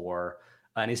last 4.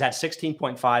 And he's had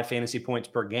 16.5 fantasy points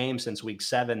per game since week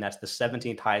 7. That's the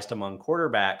 17th highest among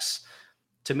quarterbacks.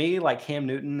 To me, Cam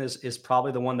Newton is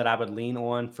probably the one that I would lean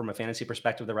on from a fantasy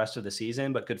perspective the rest of the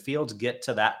season. But could Fields get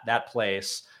to that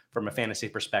place from a fantasy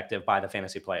perspective by the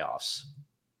fantasy playoffs?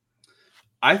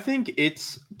 I think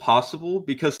it's possible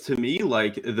because to me,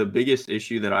 like the biggest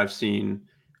issue that I've seen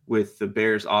with the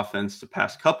Bears offense the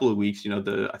past couple of weeks,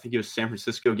 I think it was San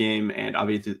Francisco game and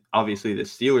obviously the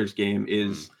Steelers game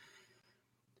is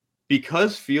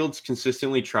because Fields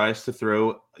consistently tries to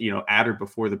throw, at or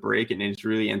before the break and is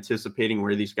really anticipating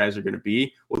where these guys are going to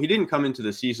be. Well, he didn't come into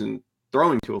the season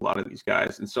throwing to a lot of these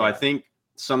guys. And so I think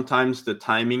sometimes the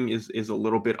timing is a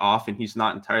little bit off and he's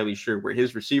not entirely sure where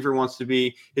his receiver wants to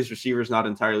be. His receiver's not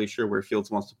entirely sure where Fields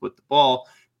wants to put the ball.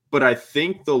 But I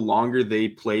think the longer they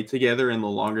play together and the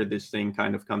longer this thing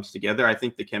kind of comes together, I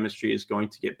think the chemistry is going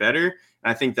to get better.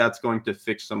 And I think that's going to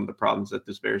fix some of the problems that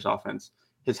this Bears offense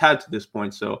has had to this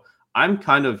point. So I'm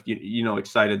kind of,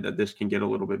 excited that this can get a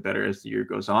little bit better as the year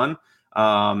goes on.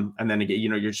 And then again,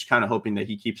 you're just kind of hoping that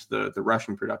he keeps the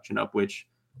rushing production up, which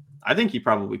I think he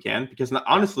probably can, because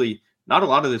honestly, not a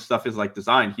lot of this stuff is like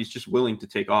designed. He's just willing to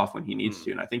take off when he needs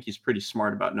to. And I think he's pretty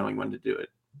smart about knowing when to do it.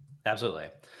 Absolutely.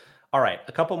 All right,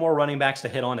 a couple more running backs to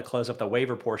hit on to close up the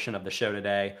waiver portion of the show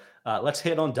today. Let's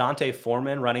hit on D'Onta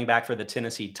Foreman, running back for the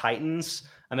Tennessee Titans.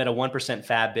 I'm at a 1%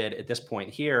 fab bid at this point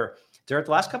here. During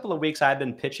the last couple of weeks, I've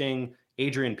been pitching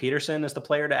Adrian Peterson as the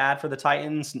player to add for the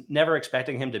Titans, never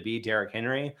expecting him to be Derrick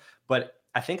Henry. But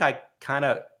I think I kind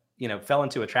of, fell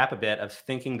into a trap a bit of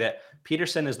thinking that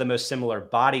Peterson is the most similar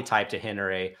body type to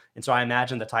Henry. And so I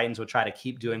imagine the Titans would try to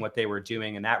keep doing what they were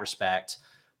doing in that respect.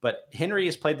 But Henry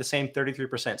has played the same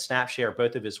 33% snap share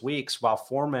both of his weeks, while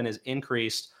Foreman has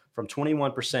increased from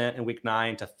 21% in week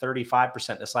 9 to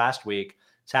 35% this last week.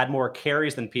 He's had more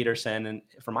carries than Peterson. And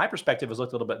from my perspective, has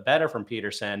looked a little bit better from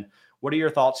Peterson. What are your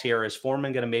thoughts here? Is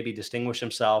Foreman going to maybe distinguish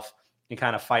himself and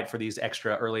kind of fight for these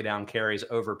extra early down carries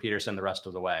over Peterson the rest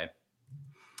of the way?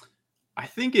 I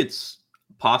think it's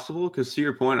possible because to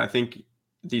your point, I think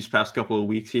these past couple of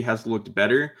weeks, he has looked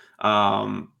better.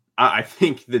 I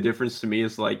think the difference to me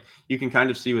is like you can kind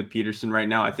of see with Peterson right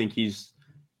now. I think he's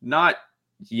not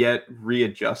yet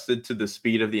readjusted to the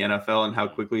speed of the NFL and how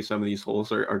quickly some of these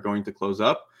holes are going to close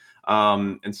up.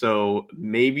 And so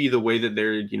maybe the way that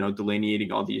they're,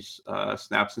 delineating all these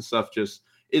snaps and stuff just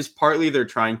is partly they're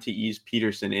trying to ease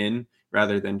Peterson in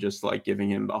rather than just like giving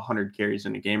him 100 carries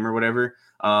in a game or whatever.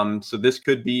 So this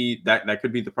could be that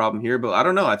could be the problem here, but I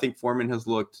don't know. I think Foreman has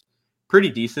looked pretty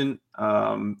decent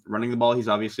running the ball. He's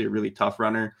obviously a really tough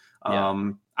runner.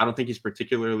 I don't think he's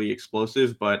particularly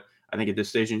explosive, but I think at this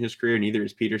stage in his career, neither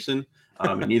is Peterson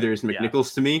and neither is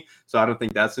McNichols to me. So I don't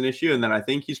think that's an issue. And then I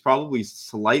think he's probably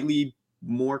slightly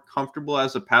more comfortable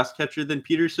as a pass catcher than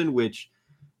Peterson, which,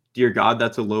 dear God,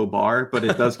 that's a low bar, but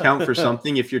it does count for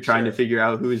something if you're trying to figure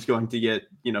out who is going to get,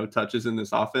 touches in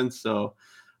this offense. So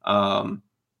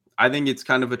I think it's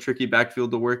kind of a tricky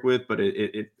backfield to work with, but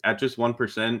it at just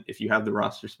 1%, if you have the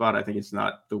roster spot, I think it's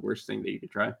not the worst thing that you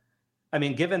could try. I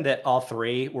mean, given that all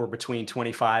three were between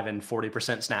 25 and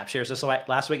 40% snap shares this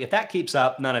last week, if that keeps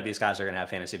up, none of these guys are going to have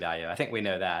fantasy value. I think we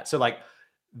know that. So like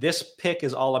this pick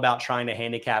is all about trying to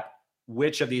handicap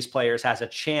which of these players has a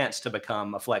chance to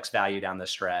become a flex value down the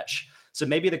stretch. So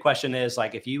maybe the question is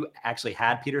like, if you actually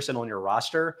had Peterson on your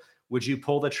roster, would you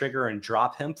pull the trigger and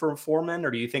drop him for Foreman?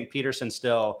 Or do you think Peterson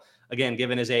still, again,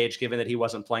 given his age, given that he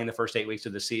wasn't playing the first 8 weeks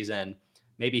of the season,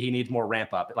 maybe he needs more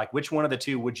ramp up? Like which one of the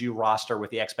two would you roster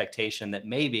with the expectation that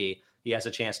maybe he has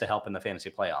a chance to help in the fantasy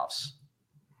playoffs?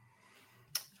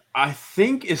 I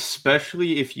think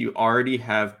especially if you already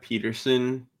have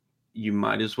Peterson, you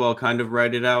might as well kind of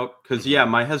write it out. Because,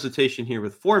 my hesitation here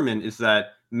with Foreman is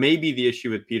that maybe the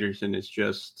issue with Peterson is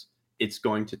just it's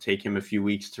going to take him a few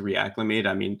weeks to reacclimate.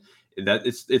 I mean, that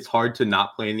it's hard to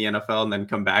not play in the NFL and then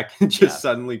come back and just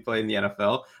suddenly play in the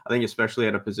NFL. I think especially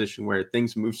at a position where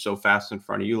things move so fast in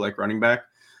front of you, like running back.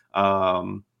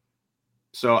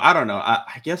 So I don't know.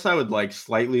 I guess I would like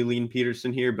slightly lean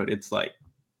Peterson here, but it's like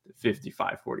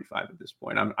 55-45 at this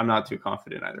point. I'm not too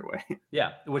confident either way.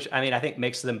 Yeah, which I mean, I think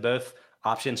makes them both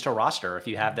options to roster if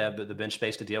you have the bench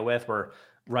space to deal with. We're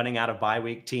running out of bye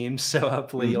week teams, so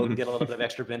hopefully you'll get a little bit of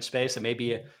extra bench space and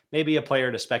maybe a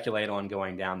player to speculate on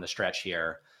going down the stretch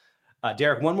here.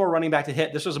 Derek, one more running back to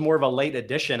hit. This was more of a late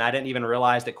addition. I didn't even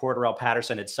realize that Cordarrelle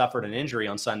Patterson had suffered an injury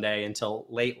on Sunday until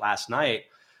late last night,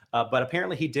 but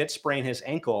apparently he did sprain his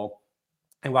ankle.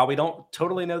 And while we don't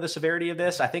totally know the severity of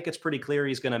this, I think it's pretty clear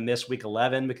he's going to miss week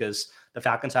 11 because the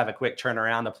Falcons have a quick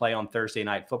turnaround to play on Thursday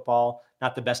Night Football.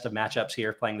 Not the best of matchups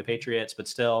here playing the Patriots, but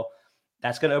still,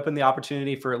 that's going to open the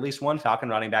opportunity for at least one Falcon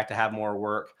running back to have more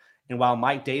work. And while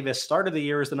Mike Davis started the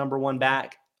year as the number one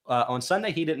back, on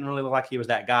Sunday, he didn't really look like he was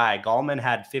that guy. Gallman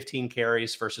had 15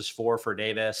 carries versus 4 for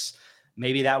Davis.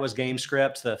 Maybe that was game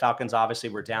script. The Falcons obviously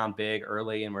were down big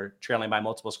early and were trailing by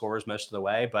multiple scores most of the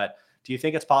way, but Do you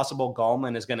think it's possible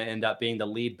Gallman is going to end up being the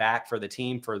lead back for the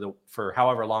team for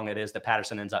however long it is that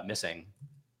Patterson ends up missing?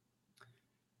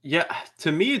 Yeah,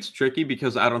 to me, it's tricky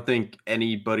because I don't think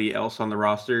anybody else on the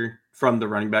roster from the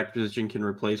running back position can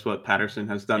replace what Patterson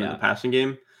has done in the Yeah. passing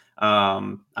game.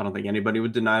 I don't think anybody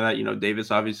would deny that.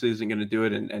 Davis obviously isn't going to do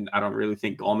it, and I don't really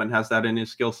think Gallman has that in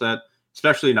his skill set,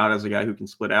 especially not as a guy who can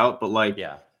split out. But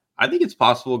Yeah. I think it's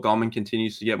possible Gallman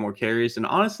continues to get more carries, and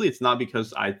honestly, it's not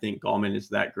because I think Gallman is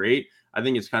that great. I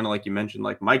think it's kind of like you mentioned,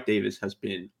 like Mike Davis has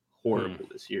been horrible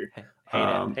this year.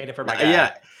 Hate it for my guy.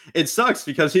 Yeah, it sucks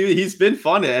because he's been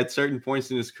fun at certain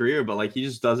points in his career, but like it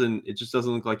just doesn't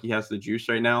look like he has the juice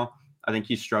right now. I think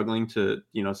he's struggling to,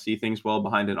 see things well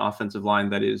behind an offensive line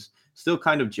that is still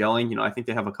kind of gelling. I think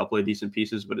they have a couple of decent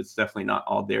pieces, but it's definitely not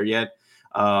all there yet.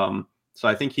 So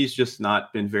I think he's just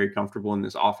not been very comfortable in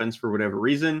this offense for whatever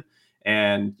reason.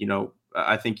 And,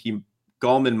 I think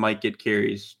Gallman might get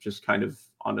carries just kind of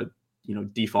on a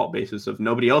default basis of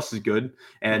nobody else is good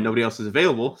and nobody else is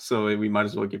available. So we might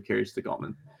as well give carries to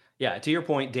Gallman. Yeah, to your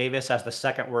point, Davis has the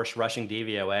second worst rushing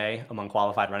DVOA among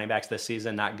qualified running backs this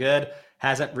season. Not good.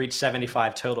 Hasn't reached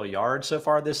 75 total yards so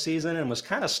far this season and was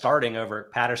kind of starting over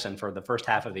Patterson for the first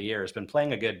half of the year. Has been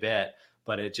playing a good bit,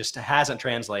 but it just hasn't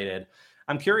translated.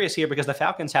 I'm curious here because the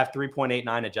Falcons have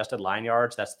 3.89 adjusted line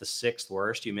yards. That's the sixth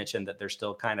worst. You mentioned that they're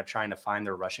still kind of trying to find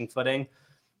their rushing footing.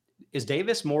 Is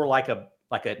Davis more like a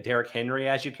Derrick Henry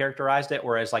as you characterized it,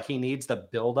 whereas like he needs the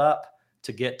buildup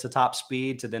to get to top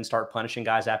speed to then start punishing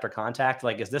guys after contact?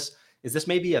 Like, is this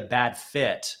maybe a bad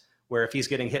fit where if he's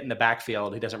getting hit in the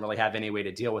backfield, he doesn't really have any way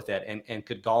to deal with it? And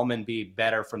could Gallman be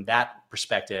better from that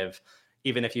perspective,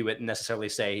 even if you wouldn't necessarily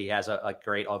say he has a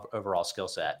great overall skill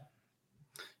set?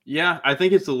 Yeah, I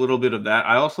think it's a little bit of that.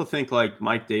 I also think like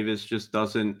Mike Davis just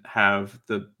doesn't have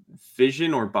the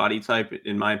vision or body type,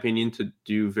 in my opinion, to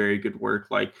do very good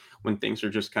work. Like when things are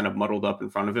just kind of muddled up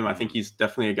in front of him, I think he's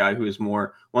definitely a guy who is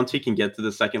more, once he can get to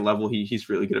the second level, he's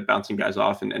really good at bouncing guys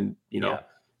off and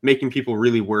making people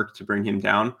really work to bring him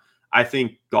down. I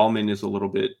think Gallman is a little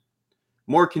bit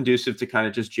more conducive to kind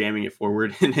of just jamming it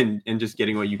forward and just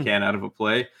getting what you can out of a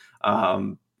play.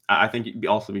 I think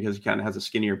also because he kind of has a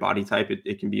skinnier body type,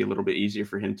 it can be a little bit easier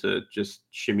for him to just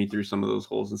shimmy through some of those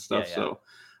holes and stuff. Yeah. So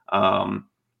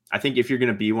I think if you're going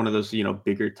to be one of those,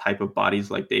 bigger type of bodies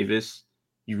like Davis,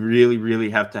 you really, really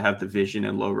have to have the vision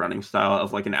and low running style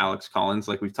of like an Alex Collins,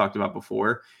 like we've talked about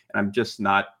before. And I'm just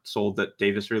not sold that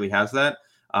Davis really has that.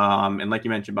 And like you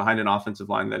mentioned, behind an offensive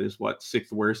line that is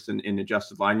sixth worst in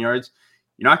adjusted line yards,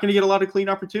 you're not going to get a lot of clean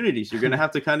opportunities. You're going to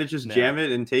have to kind of just jam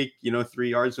it and take, 3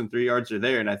 yards when 3 yards are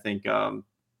there. And I think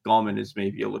Gallman is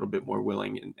maybe a little bit more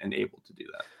willing and able to do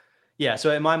that. Yeah.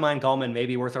 So in my mind, Gallman may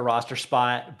be worth a roster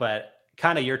spot, but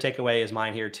kind of your takeaway is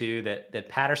mine here too, that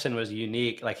Patterson was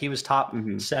unique. Like he was top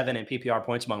 7 in PPR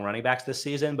points among running backs this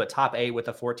season, but top 8 with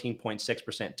a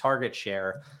 14.6% target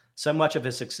share. So much of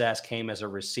his success came as a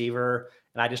receiver.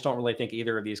 And I just don't really think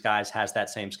either of these guys has that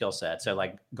same skill set. So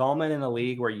like Gallman in a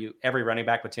league where every running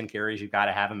back with 10 carries, you've got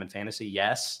to have him in fantasy.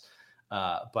 Yes.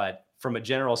 But from a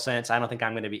general sense, I don't think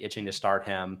I'm going to be itching to start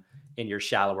him in your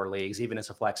shallower leagues, even as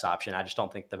a flex option. I just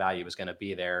don't think the value is going to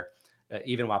be there,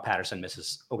 even while Patterson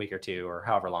misses a week or two or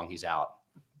however long he's out.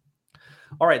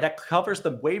 All right. That covers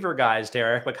the waiver guys,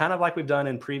 Derek, but kind of like we've done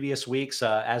in previous weeks,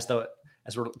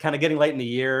 as we're kind of getting late in the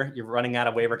year, you're running out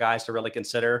of waiver guys to really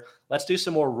consider. Let's do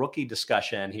some more rookie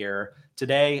discussion here.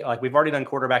 Today, like we've already done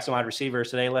quarterbacks and wide receivers.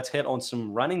 Today, let's hit on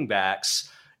some running backs.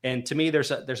 And to me,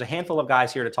 there's a handful of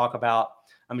guys here to talk about.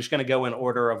 I'm just going to go in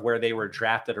order of where they were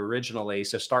drafted originally.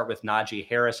 So start with Najee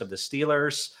Harris of the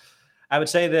Steelers. I would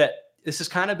say that this has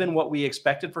kind of been what we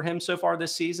expected for him so far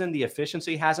this season. The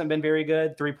efficiency hasn't been very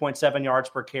good. 3.7 yards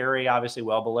per carry, obviously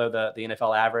well below the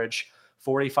NFL average.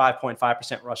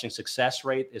 45.5% rushing success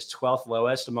rate is 12th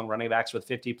lowest among running backs with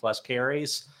 50 plus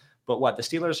carries. But the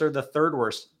Steelers are the third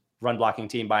worst run blocking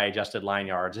team by adjusted line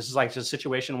yards. This is like a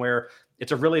situation where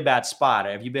it's a really bad spot.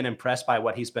 Have you been impressed by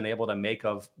what he's been able to make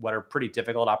of what are pretty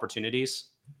difficult opportunities?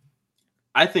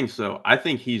 I think so. I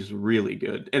think he's really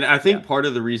good. And I think part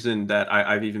of the reason that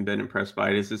I've even been impressed by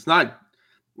it is it's not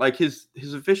like his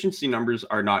efficiency numbers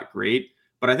are not great,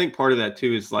 but I think part of that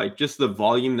too is like just the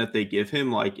volume that they give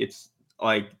him. Like it's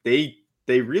like they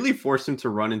really force him to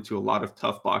run into a lot of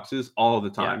tough boxes all the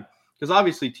time. Because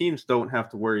obviously teams don't have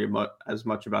to worry as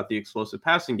much about the explosive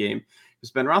passing game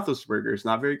because Ben Roethlisberger is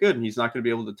not very good and he's not going to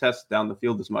be able to test down the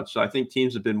field as much. So I think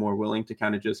teams have been more willing to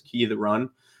kind of just key the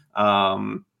run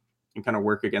and kind of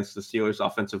work against the Steelers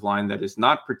offensive line that is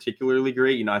not particularly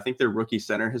great. I think their rookie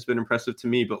center has been impressive to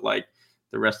me, but like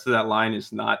the rest of that line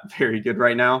is not very good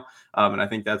right now. And I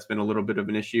think that's been a little bit of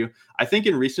an issue. I think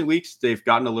in recent weeks, they've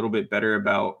gotten a little bit better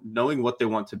about knowing what they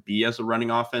want to be as a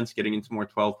running offense, getting into more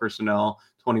 12 personnel,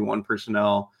 21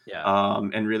 personnel,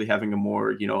 and really having a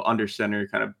more, under center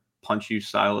kind of punch you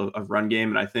style of run game.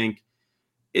 And I think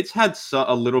it's had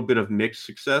a little bit of mixed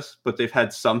success, but they've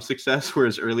had some success,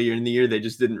 whereas earlier in the year, they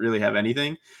just didn't really have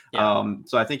anything.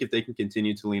 So I think if they can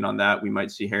continue to lean on that, we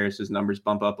might see Harris's numbers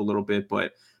bump up a little bit.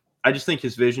 But I just think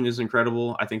his vision is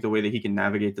incredible. I think the way that he can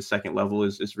navigate the second level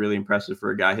is really impressive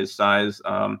for a guy his size.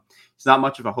 He's not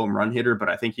much of a home run hitter, but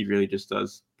I think he really just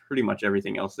does pretty much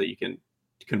everything else that you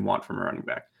can want from a running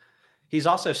back. He's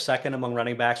also second among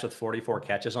running backs with 44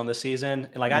 catches on the season.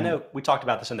 And I know we talked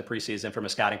about this in the preseason from a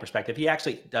scouting perspective. He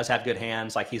actually does have good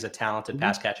hands. Like, he's a talented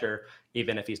pass catcher,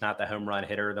 even if he's not the home run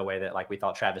hitter the way that we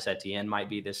thought Travis Etienne might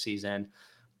be this season.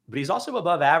 But he's also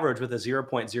above average with a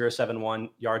 0.071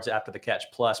 yards after the catch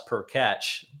plus per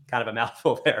catch. Kind of a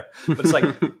mouthful there. But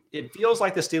it's it feels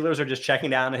like the Steelers are just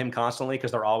checking down to him constantly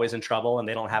because they're always in trouble and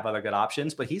they don't have other good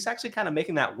options. But he's actually kind of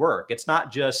making that work. It's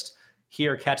not just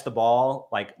here, catch the ball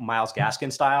like Myles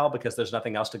Gaskin style because there's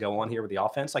nothing else to go on here with the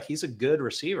offense. He's a good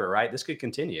receiver, right? This could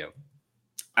continue.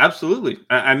 Absolutely.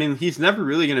 I mean, he's never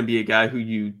really going to be a guy who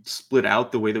you split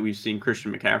out the way that we've seen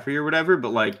Christian McCaffrey or whatever,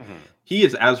 but he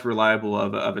is as reliable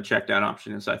of a check down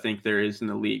option as I think there is in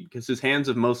the league because his hands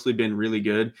have mostly been really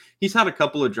good. He's had a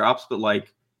couple of drops, but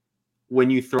when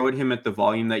you throw at him at the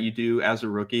volume that you do as a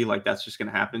rookie, that's just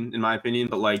going to happen in my opinion.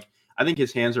 But I think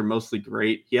his hands are mostly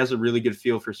great. He has a really good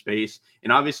feel for space.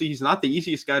 And obviously he's not the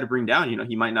easiest guy to bring down.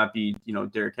 He might not be,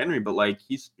 Derrick Henry, but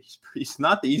he's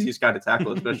not the easiest guy to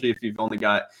tackle, especially if you've only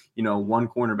got, one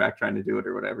cornerback trying to do it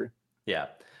or whatever. Yeah.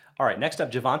 All right. Next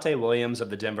up, Javonte Williams of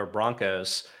the Denver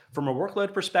Broncos. From a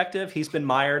workload perspective, he's been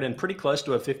mired in pretty close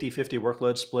to a 50-50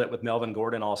 workload split with Melvin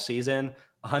Gordon all season.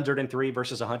 103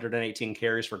 versus 118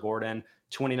 carries for Gordon,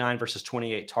 29 versus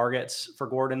 28 targets for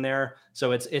Gordon there.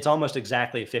 So it's almost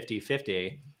exactly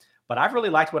 50-50. But I've really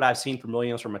liked what I've seen from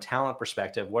Williams from a talent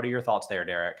perspective. What are your thoughts there,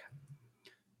 Derek?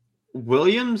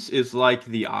 Williams is like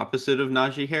the opposite of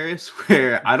Najee Harris,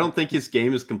 where I don't think his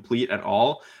game is complete at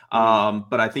all.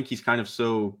 But I think he's kind of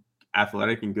so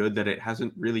athletic and good that it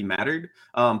hasn't really mattered.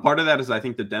 Part of that is I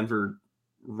think the Denver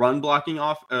run blocking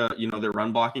their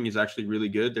run blocking is actually really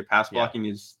good. Their pass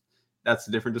blocking that's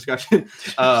a different discussion.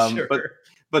 Sure.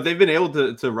 But they've been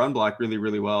able to run block really,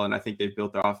 really well. And I think they've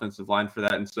built their offensive line for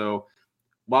that. And so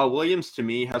while Williams to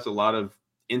me has a lot of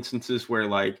instances where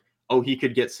he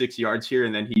could get 6 yards here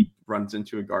and then he runs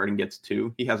into a guard and gets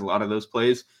 2. He has a lot of those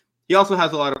plays. He also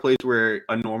has a lot of plays where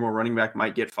a normal running back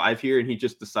might get 5 here and he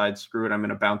just decides, screw it, I'm going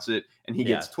to bounce it. And he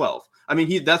gets 12. I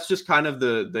mean, that's just kind of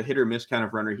the hit or miss kind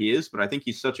of runner he is, but I think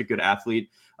he's such a good athlete.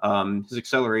 His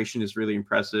acceleration is really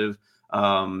impressive.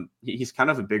 He's kind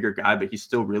of a bigger guy, but he's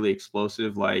still really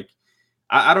explosive.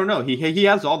 I don't know. He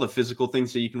has all the physical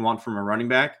things that you can want from a running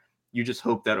back. You just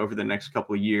hope that over the next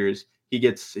couple of years, he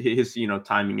gets his,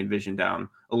 timing and vision down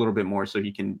a little bit more so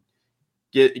he can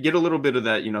get a little bit of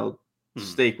that,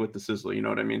 steak with the sizzle. You know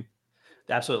what I mean?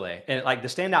 Absolutely. And the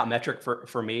standout metric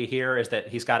for me here is that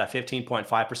he's got a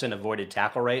 15.5% avoided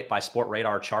tackle rate by Sport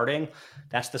Radar charting.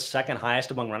 That's the second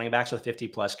highest among running backs with 50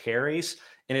 plus carries.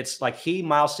 And it's he,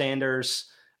 Miles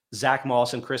Sanders, Zach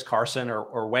Moss, and Chris Carson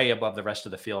are way above the rest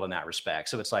of the field in that respect.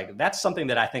 So it's that's something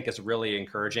that I think is really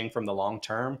encouraging from the long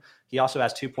term. He also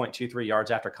has 2.23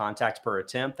 yards after contact per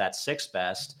attempt. That's sixth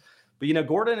best. But,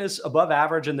 Gordon is above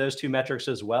average in those two metrics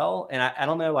as well. And I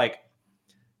don't know,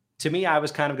 to me, I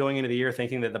was kind of going into the year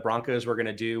thinking that the Broncos were going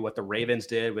to do what the Ravens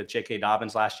did with J.K.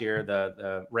 Dobbins last year,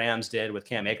 the Rams did with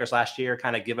Cam Akers last year,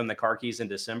 kind of give them the car keys in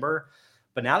December.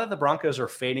 But now that the Broncos are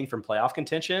fading from playoff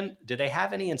contention, do they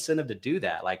have any incentive to do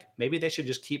that? Maybe they should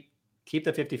just keep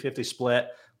the 50-50 split,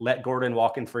 let Gordon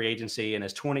walk in free agency, and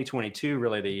is 2022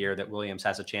 really the year that Williams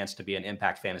has a chance to be an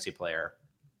impact fantasy player?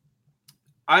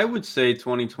 I would say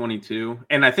 2022.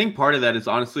 And I think part of that is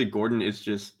honestly, Gordon is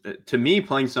just, to me,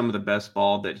 playing some of the best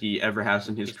ball that he ever has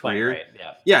in his career.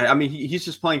 Yeah. I mean, he's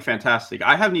just playing fantastic.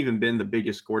 I haven't even been the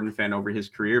biggest Gordon fan over his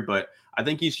career, but I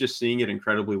think he's just seeing it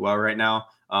incredibly well right now.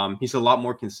 He's a lot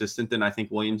more consistent than I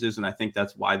think Williams is. And I think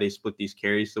that's why they split these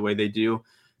carries the way they do.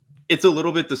 It's a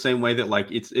little bit the same way that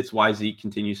it's why Zeke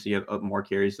continues to get more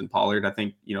carries than Pollard. I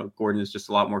think, Gordon is just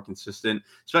a lot more consistent,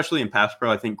 especially in pass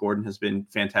pro. I think Gordon has been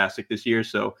fantastic this year.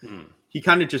 So he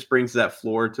kind of just brings that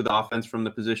floor to the offense from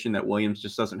the position that Williams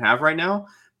just doesn't have right now.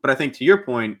 But I think to your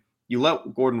point, you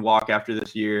let Gordon walk after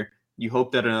this year. You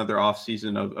hope that another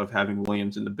offseason of having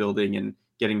Williams in the building and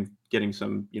getting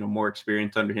some, more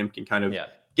experience under him can kind of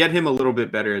get him a little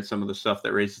bit better at some of the stuff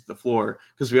that raises the floor,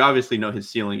 because we obviously know his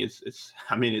ceiling is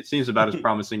I mean, it seems about as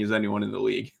promising as anyone in the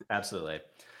league. Absolutely.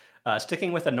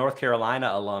 Sticking with the North Carolina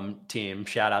alum team,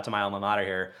 shout out to my alma mater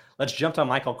here. Let's jump to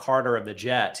Michael Carter of the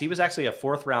Jets. He was actually a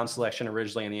 4th-round selection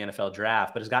originally in the NFL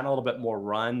draft, but has gotten a little bit more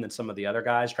run than some of the other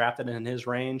guys drafted in his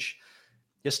range.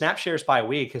 His snap shares by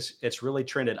week, it's really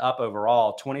trended up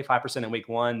overall. 25% in week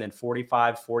 1, then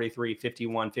 45, 43,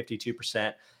 51,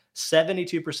 52%,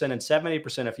 72%, and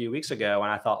 70% a few weeks ago.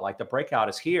 And I thought, like, the breakout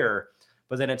is here,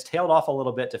 but then it's tailed off a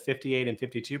little bit to 58 and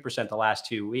 52% the last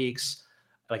 2 weeks.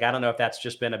 Like, I don't know if that's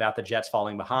just been about the Jets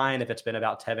falling behind, if it's been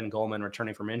about Tevin Goldman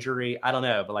returning from injury. I don't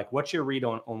know. But, like, what's your read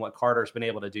on what Carter's been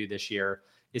able to do this year?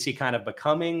 Is he kind of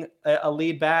becoming a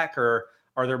lead back, or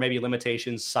are there maybe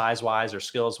limitations size-wise or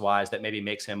skills-wise that maybe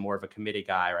makes him more of a committee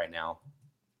guy right now?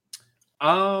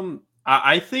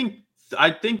 I think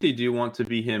they do want to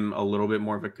be him a little bit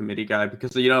more of a committee guy,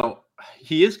 because, you know,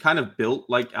 he is kind of built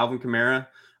like Alvin Kamara.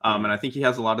 And I think he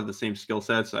has a lot of the same skill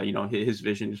sets. You know, his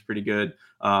vision is pretty good.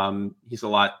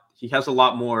 He has a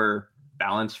lot more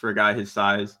balance for a guy his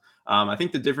size. I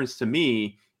think the difference to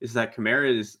me is that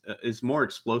Kamara is more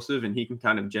explosive, and he can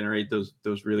kind of generate those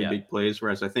really big plays.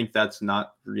 Whereas I think that's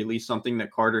not really something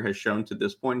that Carter has shown to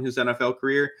this point in his NFL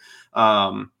career.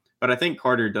 But I think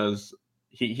Carter does.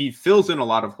 He fills in a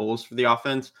lot of holes for the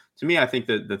offense. To me, I think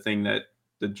that the thing that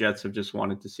the Jets have just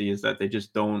wanted to see is that they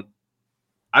just don't.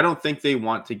 I don't think they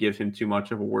want to give him too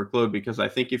much of a workload, because I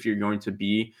think if you're going to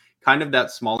be kind of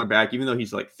that smaller back, even though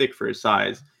he's like thick for his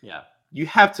size, you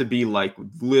have to be like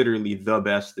literally the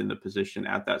best in the position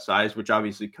at that size, which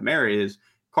obviously Kamara is.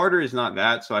 Carter is not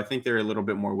that. So I think they're a little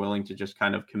bit more willing to just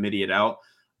kind of committee it out.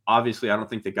 Obviously, I don't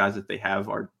think the guys that they have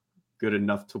are good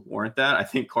enough to warrant that. I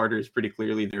think Carter is pretty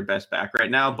clearly their best back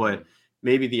right now, but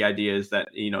maybe the idea is that,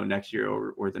 you know, next year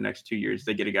or the next 2 years,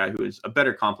 they get a guy who is a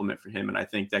better complement for him. And I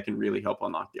think that can really help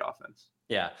unlock the offense.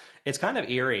 Yeah. It's kind of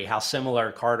eerie how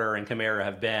similar Carter and Kamara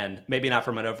have been, maybe not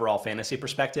from an overall fantasy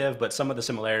perspective, but some of the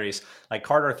similarities, like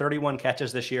Carter, 31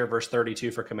 catches this year versus 32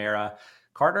 for Kamara.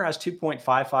 Carter has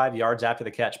 2.55 yards after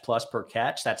the catch plus per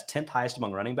catch. That's 10th highest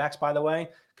among running backs, by the way.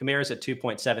 Kamara's at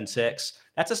 2.76.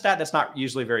 That's a stat that's not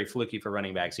usually very fluky for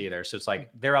running backs either. So it's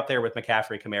like they're up there with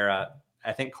McCaffrey, Kamara.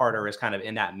 I think Carter is kind of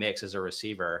in that mix as a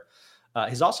receiver.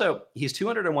 He's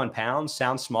 201 pounds,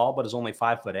 sounds small, but is only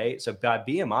 5'8". So by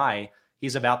BMI,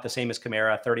 he's about the same as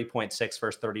Kamara, 30.6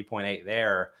 versus 30.8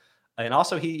 there. And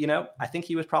also I think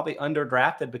he was probably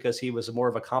underdrafted because he was more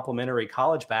of a complimentary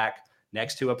college back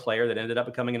next to a player that ended up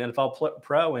becoming an NFL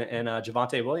pro in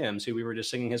Javonte Williams, who we were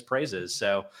just singing his praises.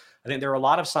 So I think there are a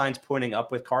lot of signs pointing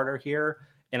up with Carter here.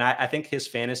 And I think his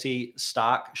fantasy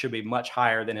stock should be much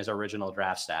higher than his original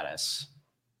draft status.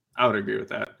 I would agree with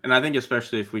that. And I think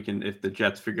especially if the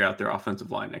Jets figure out their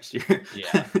offensive line next year.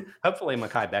 Yeah. Hopefully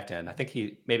Mekhi Becton. I think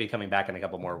he may be coming back in a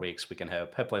couple more weeks. We can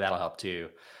hope. Hopefully that'll help too.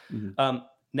 Mm-hmm.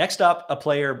 Next up, a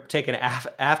player taken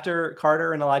after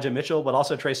Carter and Elijah Mitchell, but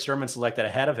also Trey Sermon selected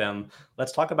ahead of him.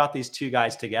 Let's talk about these two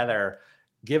guys together.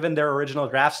 Given their original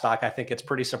draft stock, I think it's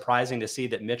pretty surprising to see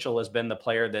that Mitchell has been the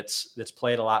player that's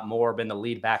played a lot more, been the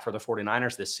lead back for the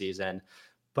 49ers this season.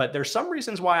 But there's some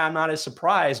reasons why I'm not as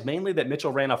surprised, mainly that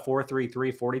Mitchell ran a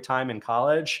 4.33 40 time in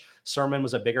college. Sermon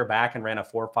was a bigger back and ran a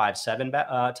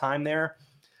 4.57 time there.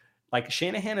 Like,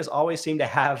 Shanahan has always seemed to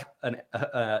have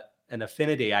an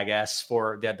affinity, I guess,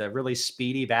 for the really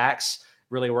speedy backs.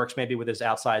 Really works maybe with his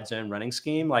outside zone running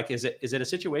scheme. Like, is it a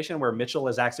situation where Mitchell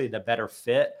is actually the better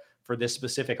fit for this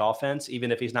specific offense,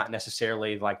 even if he's not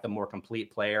necessarily like the more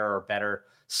complete player or better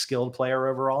skilled player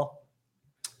overall?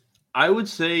 I would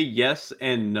say yes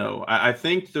and no. I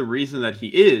think the reason that he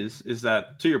is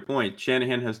that, to your point,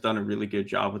 Shanahan has done a really good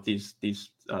job with these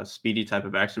speedy type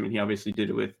of backs. I mean, he obviously did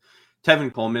it with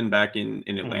Tevin Coleman back in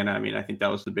Atlanta. I mean, I think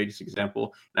that was the biggest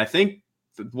example. And I think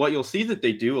what you'll see that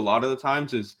they do a lot of the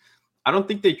times is, I don't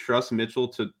think they trust Mitchell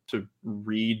to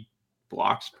read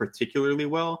blocks particularly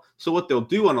well. So what they'll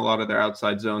do on a lot of their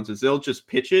outside zones is they'll just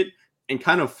pitch it and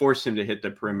kind of force him to hit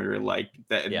the perimeter like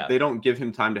that. Yeah. They don't give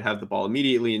him time to have the ball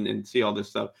immediately and see all this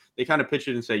stuff. They kind of pitch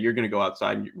it and say, you're going to go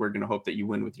outside and we're going to hope that you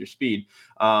win with your speed.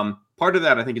 Part of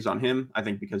that, I think, is on him. I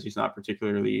think because he's not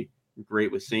particularly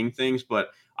great with seeing things,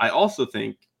 but I also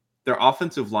think their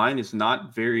offensive line is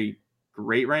not very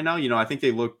great right now. I think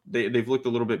they've looked a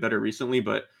little bit better recently,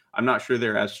 but I'm not sure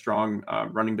they're as strong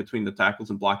running between the tackles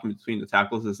and blocking between the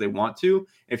tackles as they want to.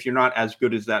 If you're not as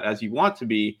good as that as you want to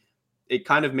be, it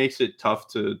kind of makes it tough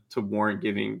to warrant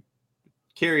giving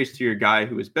carries to your guy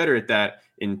who is better at that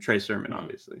in Trey Sermon,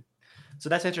 obviously. So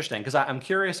that's interesting because I'm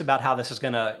curious about how this is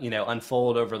going to,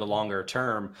 unfold over the longer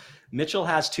term. Mitchell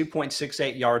has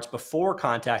 2.68 yards before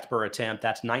contact per attempt.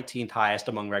 That's 19th highest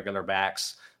among regular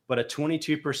backs, but a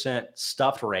 22%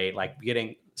 stuffed rate, like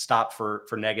getting stopped for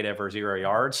negative or 0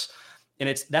 yards. And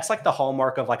that's like the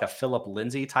hallmark of like a Philip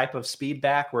Lindsay type of speed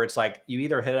back where it's like you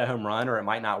either hit a home run or it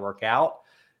might not work out.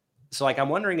 So like I'm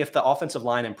wondering if the offensive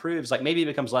line improves, like maybe it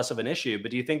becomes less of an issue, but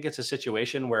do you think it's a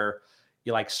situation where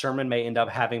you like Sermon may end up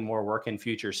having more work in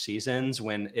future seasons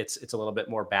when it's a little bit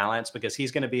more balanced because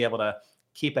he's going to be able to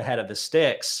keep ahead of the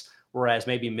sticks, whereas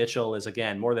maybe Mitchell is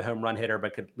again more the home run hitter,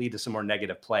 but could lead to some more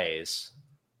negative plays.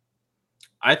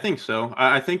 I think so.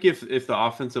 I think if the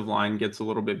offensive line gets a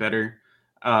little bit better,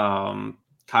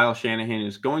 Kyle Shanahan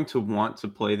is going to want to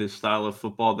play this style of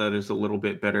football that is a little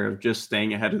bit better of just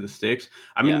staying ahead of the sticks.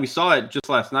 I mean, we saw it just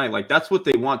last night. Like that's what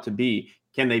they want to be.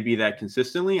 Can they be that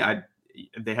consistently?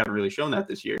 They haven't really shown that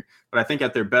this year, but I think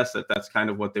at their best that's kind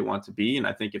of what they want to be. And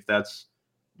I think if that's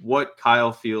what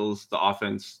Kyle feels the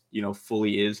offense,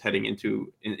 fully is heading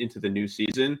into the new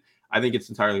season, I think it's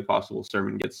entirely possible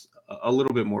Sermon gets a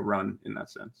little bit more run in that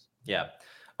sense. Yeah.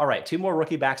 All right, 2 more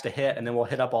rookie backs to hit, and then we'll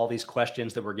hit up all these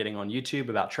questions that we're getting on YouTube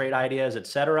about trade ideas, et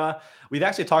cetera. We've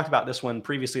actually talked about this one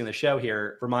previously in the show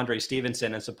here, Ramondre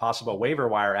Stevenson and some possible waiver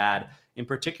wire ad, in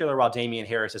particular while Damian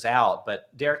Harris is out.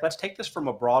 But Derek, let's take this from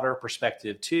a broader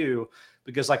perspective too,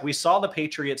 because like we saw the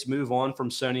Patriots move on from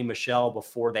Sony Michel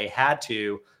before they had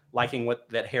to, liking what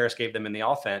that Harris gave them in the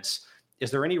offense.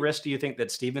 Is there any risk, do you think,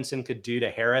 that Stevenson could do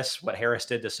to Harris what Harris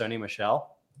did to Sony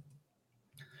Michel?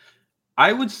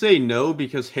 I would say no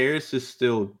because Harris is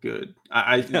still good.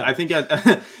 I think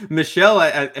Michel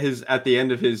at the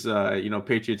end of his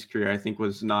Patriots career, I think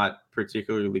was not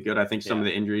particularly good. I think some of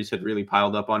the injuries had really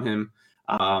piled up on him.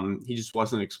 He just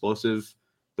wasn't explosive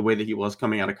the way that he was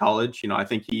coming out of college. I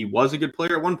think he was a good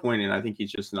player at one point, and I think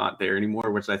he's just not there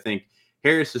anymore. Which I think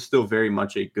Harris is still very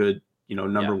much a good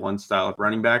number one style of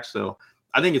running back. So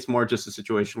I think it's more just a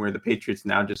situation where the Patriots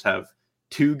now just have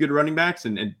 2 good running backs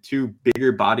and 2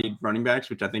 bigger bodied running backs,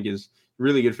 which I think is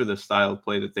really good for the style of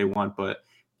play that they want. But,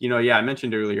 I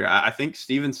mentioned earlier, I think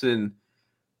Stevenson,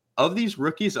 of these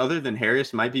rookies, other than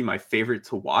Harris, might be my favorite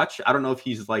to watch. I don't know if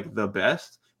he's like the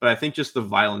best, but I think just the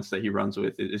violence that he runs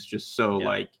with is just so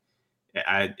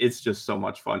it's just so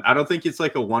much fun. I don't think it's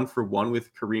like a 1-for-1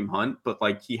 with Kareem Hunt, but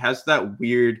like he has that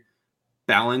weird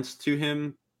balance to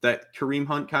him that Kareem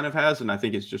Hunt kind of has. And I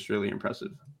think it's just really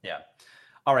impressive. Yeah.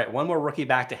 All right, 1 more rookie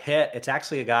back to hit. It's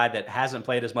actually a guy that hasn't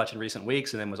played as much in recent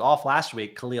weeks and then was off last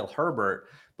week, Khalil Herbert.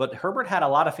 But Herbert had a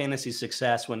lot of fantasy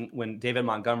success when David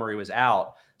Montgomery was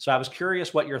out. So I was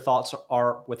curious what your thoughts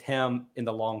are with him in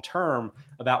the long term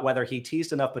about whether he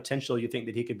teased enough potential you think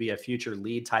that he could be a future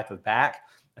lead type of back.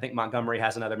 I think Montgomery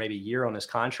has another maybe year on his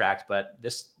contract, but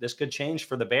this could change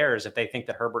for the Bears if they think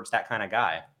that Herbert's that kind of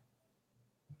guy.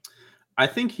 I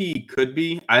think he could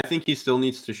be. I think he still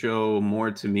needs to show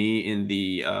more to me in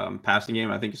the passing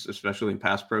game. I think especially in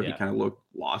pass pro, he kind of looked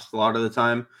lost a lot of the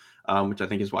time, which I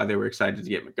think is why they were excited to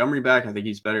get Montgomery back. I think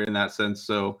he's better in that sense.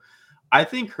 So I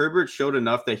think Herbert showed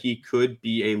enough that he could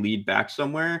be a lead back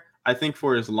somewhere. I think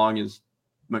for as long as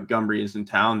Montgomery is in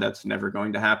town, that's never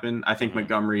going to happen. I think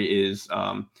Montgomery is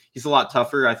he's a lot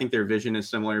tougher. I think their vision is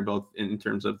similar both in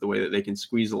terms of the way that they can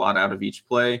squeeze a lot out of each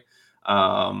play.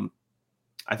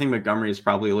 I think Montgomery is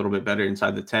probably a little bit better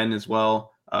inside the 10 as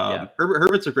well.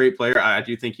 Herbert's a great player. I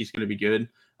do think he's going to be good.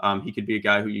 He could be a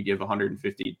guy who you give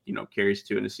 150, carries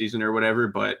to in a season or whatever.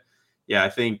 But yeah, I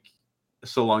think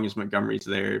so long as Montgomery's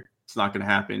there, it's not going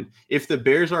to happen. If the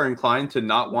Bears are inclined to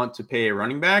not want to pay a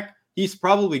running back, he's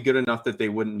probably good enough that they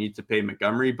wouldn't need to pay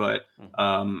Montgomery. But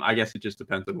I guess it just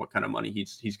depends on what kind of money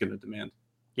he's going to demand.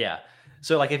 Yeah.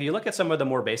 So like if you look at some of the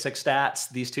more basic stats,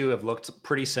 these two have looked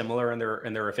pretty similar in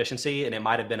their efficiency, and it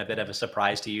might have been a bit of a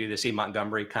surprise to you to see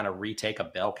Montgomery kind of retake a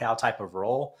bell cow type of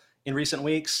role in recent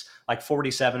weeks, like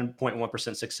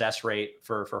 47.1% success rate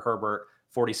for Herbert,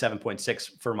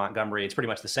 47.6 for Montgomery. It's pretty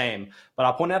much the same. But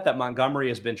I'll point out that Montgomery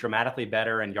has been dramatically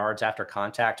better in yards after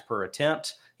contact per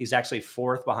attempt. He's actually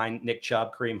 4th behind Nick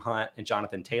Chubb, Kareem Hunt, and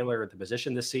Jonathan Taylor at the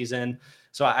position this season.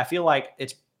 So I feel like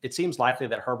it seems likely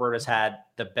that Herbert has had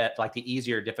the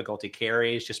easier difficulty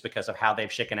carries just because of how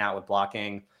they've shaken out with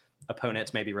blocking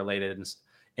opponents maybe related.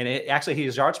 And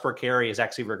his yards per carry has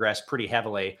actually regressed pretty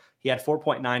heavily. He had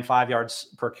 4.95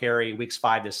 yards per carry weeks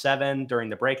 5 to 7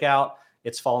 during the breakout.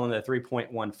 It's fallen to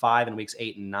 3.15 in weeks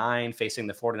 8 and 9, facing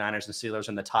the 49ers and Steelers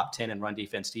in the top 10 in run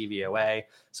defense DVOA.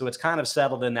 So it's kind of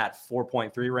settled in that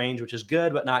 4.3 range, which is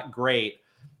good, but not great.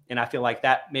 And I feel like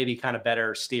that maybe kind of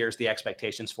better steers the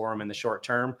expectations for him in the short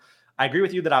term. I agree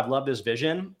with you that I've loved his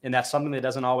vision, and that's something that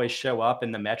doesn't always show up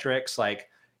in the metrics. Like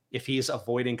if he's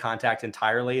avoiding contact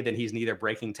entirely, then he's neither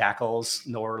breaking tackles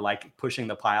nor like pushing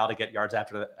the pile to get yards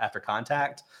after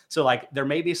contact. So like there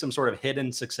may be some sort of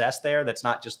hidden success there that's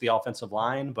not just the offensive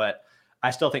line, but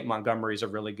I still think Montgomery's a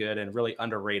really good and really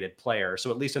underrated player. So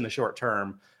at least in the short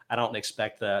term, I don't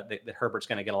expect that Herbert's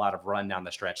going to get a lot of run down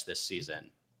the stretch this season.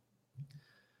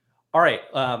 All right.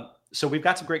 So we've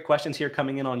got some great questions here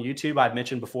coming in on YouTube. I've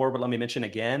mentioned before, but let me mention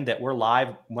again that we're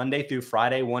live Monday through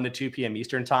Friday, 1 to 2 p.m.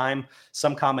 Eastern time.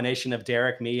 Some combination of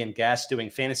Derek, me, and guests doing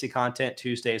fantasy content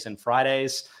Tuesdays and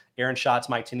Fridays. Aaron Schatz,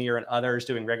 Mike Tanier, and others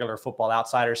doing regular Football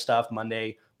Outsider stuff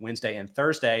Monday, Wednesday, and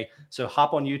Thursday. So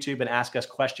hop on YouTube and ask us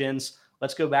questions.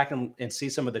 Let's go back and see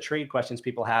some of the trade questions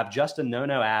people have. Justin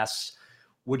Nono asks,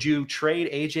 would you trade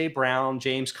A.J. Brown,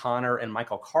 James Conner, and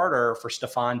Michael Carter for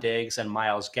Stephon Diggs and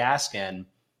Myles Gaskin?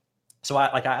 So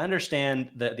I understand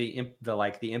the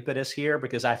impetus here,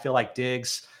 because I feel like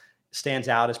Diggs stands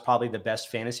out as probably the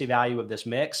best fantasy value of this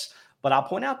mix. But I'll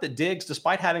point out that Diggs,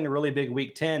 despite having a really big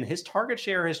week 10, his target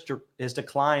share has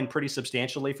declined pretty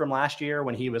substantially from last year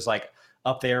when he was like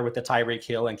up there with the Tyreek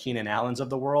Hill and Keenan Allens of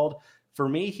the world. For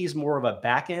me, he's more of a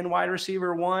back-end wide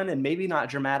receiver one, and maybe not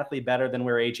dramatically better than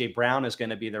where A.J. Brown is going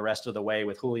to be the rest of the way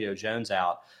with Julio Jones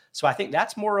out. So I think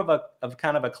that's more of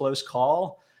kind of a close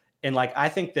call. And like I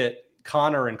think that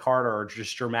Connor and Carter are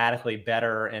just dramatically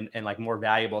better and like more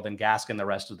valuable than Gaskin the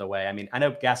rest of the way. I mean, I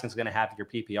know Gaskin's going to have your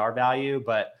PPR value,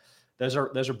 but those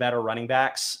are better running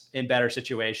backs in better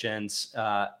situations.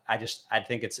 I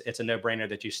think it's a no-brainer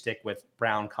that you stick with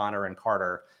Brown, Connor, and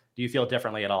Carter. Do you feel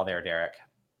differently at all there, Derek?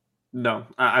 No,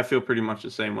 I feel pretty much the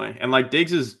same way. And like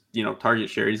Diggs's, target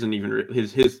share isn't even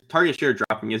his target share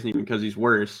dropping isn't even because he's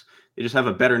worse. They just have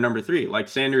a better number 3. Like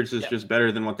Sanders is just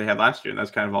better than what they had last year, and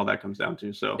that's kind of all that comes down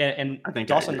to. So and I think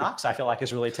Dawson Knox, I feel like,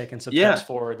 has really taken some steps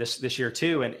forward this year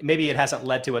too. And maybe it hasn't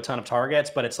led to a ton of targets,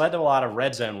 but it's led to a lot of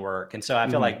red zone work. And so I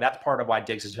feel like that's part of why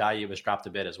Diggs's value has dropped a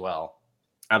bit as well.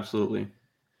 Absolutely.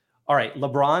 All right,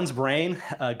 LeBron's Brain,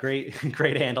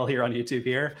 great handle here on YouTube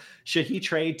here. Should he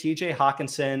trade TJ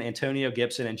Hawkinson, Antonio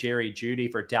Gibson, and Jerry Jeudy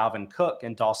for Dalvin Cook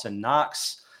and Dawson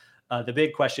Knox? The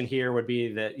big question here would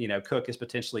be that, Cook is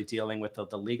potentially dealing with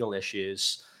the legal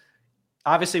issues.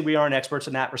 Obviously, we aren't experts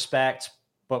in that respect,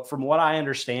 but from what I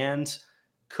understand,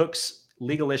 Cook's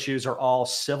legal issues are all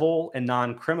civil and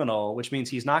non-criminal, which means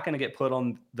he's not going to get put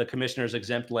on the commissioner's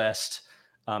exempt list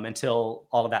until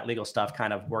all of that legal stuff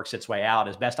kind of works its way out,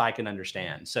 as best I can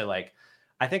understand. So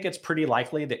I think it's pretty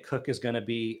likely that Cook is going to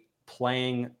be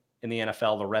playing in the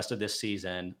NFL the rest of this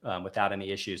season without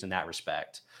any issues in that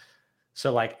respect.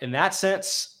 So in that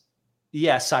sense,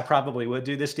 yes, I probably would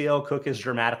do this deal. Cook is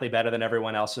dramatically better than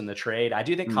everyone else in the trade. I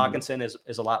do think Hawkinson is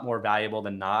a lot more valuable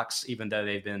than Knox, even though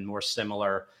they've been more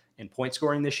similar in point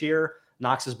scoring this year.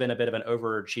 Knox has been a bit of an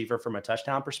overachiever from a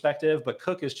touchdown perspective, but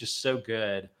Cook is just so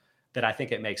good that I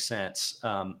think it makes sense.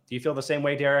 Do you feel the same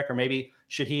way, Derek? Or maybe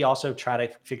should he also try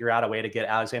to figure out a way to get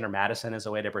Alexander Mattison as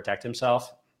a way to protect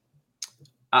himself?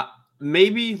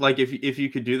 Maybe if you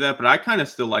could do that, but I kind of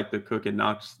still like the Cook and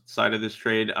Knox side of this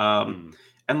trade. And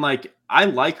I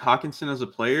like Hawkinson as a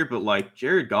player, but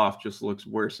Jared Goff just looks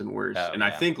worse and worse. I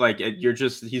think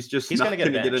he's not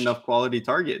going to get enough quality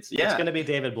targets. Yeah. It's going to be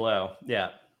David Blough. Yeah.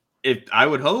 I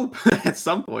would hope at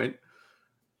some point.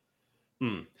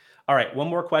 All right, one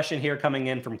more question here coming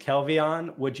in from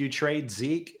Kelvion. Would you trade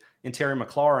Zeke and Terry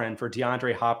McLaurin for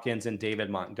DeAndre Hopkins and David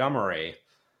Montgomery?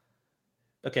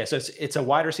 Okay, so it's a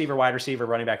wide receiver,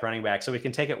 running back. So we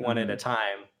can take it one at a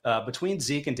time. Between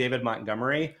Zeke and David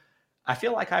Montgomery, I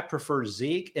feel like I prefer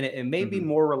Zeke, and it may be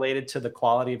more related to the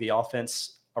quality of the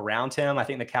offense around him. I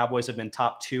think the Cowboys have been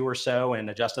top 2 or so in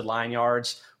adjusted line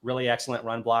yards, really excellent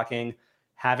run blocking.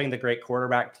 Having the great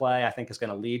quarterback play, I think, is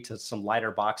going to lead to some lighter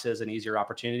boxes and easier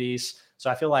opportunities. So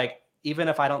I feel like even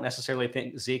if I don't necessarily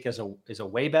think Zeke is a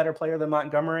way better player than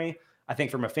Montgomery, I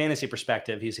think from a fantasy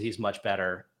perspective, he's much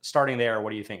better. Starting there, what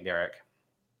do you think, Derek?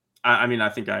 I mean, I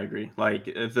think I agree.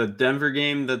 The Denver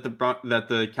game that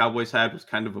the Cowboys had was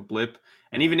kind of a blip.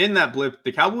 And even in that blip,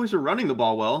 the Cowboys are running the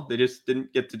ball well. They just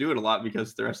didn't get to do it a lot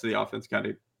because the rest of the offense kind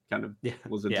of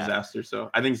was a disaster. So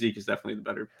I think Zeke is definitely the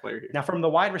better player here. Now, from the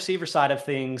wide receiver side of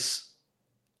things,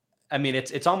 I mean,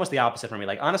 it's almost the opposite for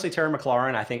me. Honestly, Terry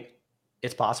McLaurin, I think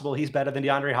it's possible he's better than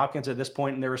DeAndre Hopkins at this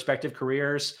point in their respective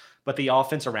careers, but the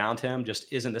offense around him just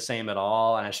isn't the same at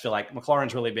all. And I just feel like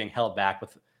McLaurin's really being held back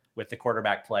with the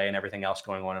quarterback play and everything else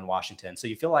going on in Washington. So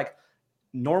you feel like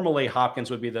normally Hopkins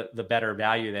would be the better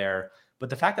value there. But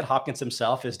the fact that Hopkins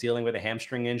himself is dealing with a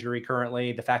hamstring injury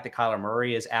currently, the fact that Kyler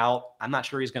Murray is out, I'm not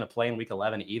sure he's going to play in week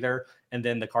 11 either. And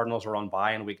then the Cardinals are on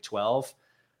bye in week 12.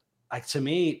 To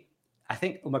me, I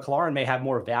think McLaurin may have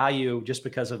more value just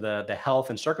because of the health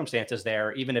and circumstances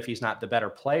there, even if he's not the better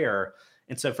player.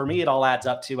 And so for me, it all adds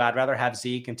up to I'd rather have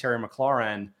Zeke and Terry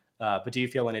McLaurin. But do you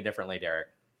feel any differently, Derek?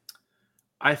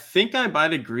 I think I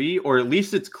might agree, or at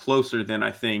least it's closer than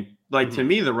I think. Like to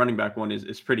me, the running back one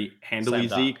is pretty handily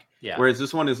Zeke, whereas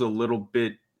this one is a little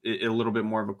bit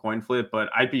more of a coin flip. But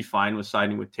I'd be fine with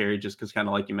siding with Terry just because, kind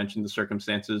of like you mentioned, the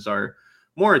circumstances are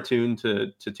more attuned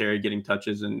to Terry getting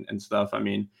touches and stuff. I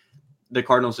mean, the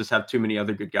Cardinals just have too many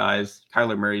other good guys.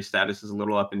 Kyler Murray's status is a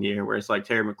little up in the air, whereas like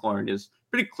Terry McLaurin is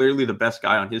pretty clearly the best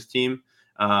guy on his team,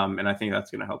 and I think that's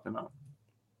going to help him out.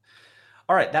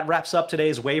 All right, that wraps up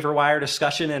today's waiver wire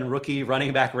discussion and rookie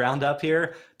running back roundup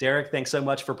here. Derek, thanks so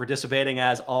much for participating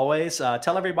as always.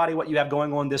 Tell everybody what you have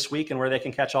going on this week and where they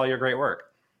can catch all your great work.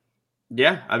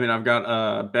 Yeah, I mean, I've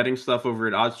got betting stuff over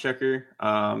at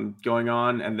OddsChecker going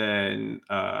on. And then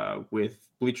with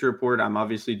Bleacher Report, I'm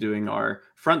obviously doing our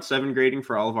front seven grading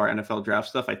for all of our NFL draft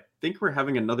stuff. I think we're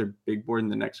having another big board in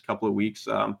the next couple of weeks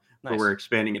where we're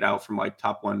expanding it out from like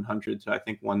top 100 to I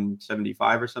think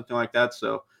 175 or something like that.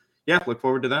 So yeah, look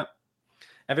forward to that.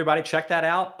 Everybody check that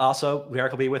out. Also,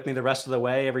 Derek will be with me the rest of the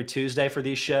way every Tuesday for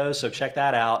these shows, so check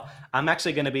that out. I'm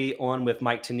actually going to be on with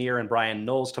Mike Tanier and Brian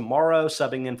Knowles tomorrow,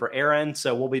 subbing in for Aaron.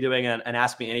 So we'll be doing an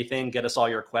Ask Me Anything. Get us all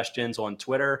your questions on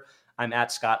Twitter. I'm at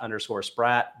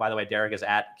Scott_Spratt. By the way, Derek is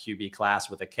at QB Class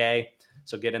with a K.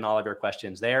 So get in all of your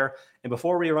questions there. And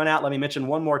before we run out, let me mention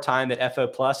one more time that FO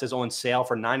Plus is on sale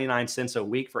for 99 cents a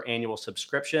week for annual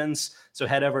subscriptions. So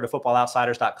head over to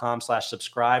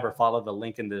footballoutsiders.com/subscribe or follow the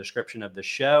link in the description of the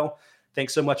show.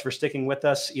 Thanks so much for sticking with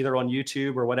us either on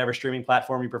YouTube or whatever streaming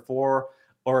platform you prefer,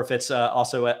 or if it's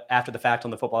also after the fact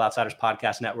on the Football Outsiders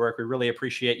Podcast Network. We really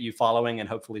appreciate you following and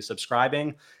hopefully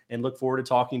subscribing, and look forward to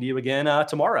talking to you again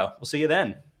tomorrow. We'll see you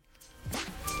then.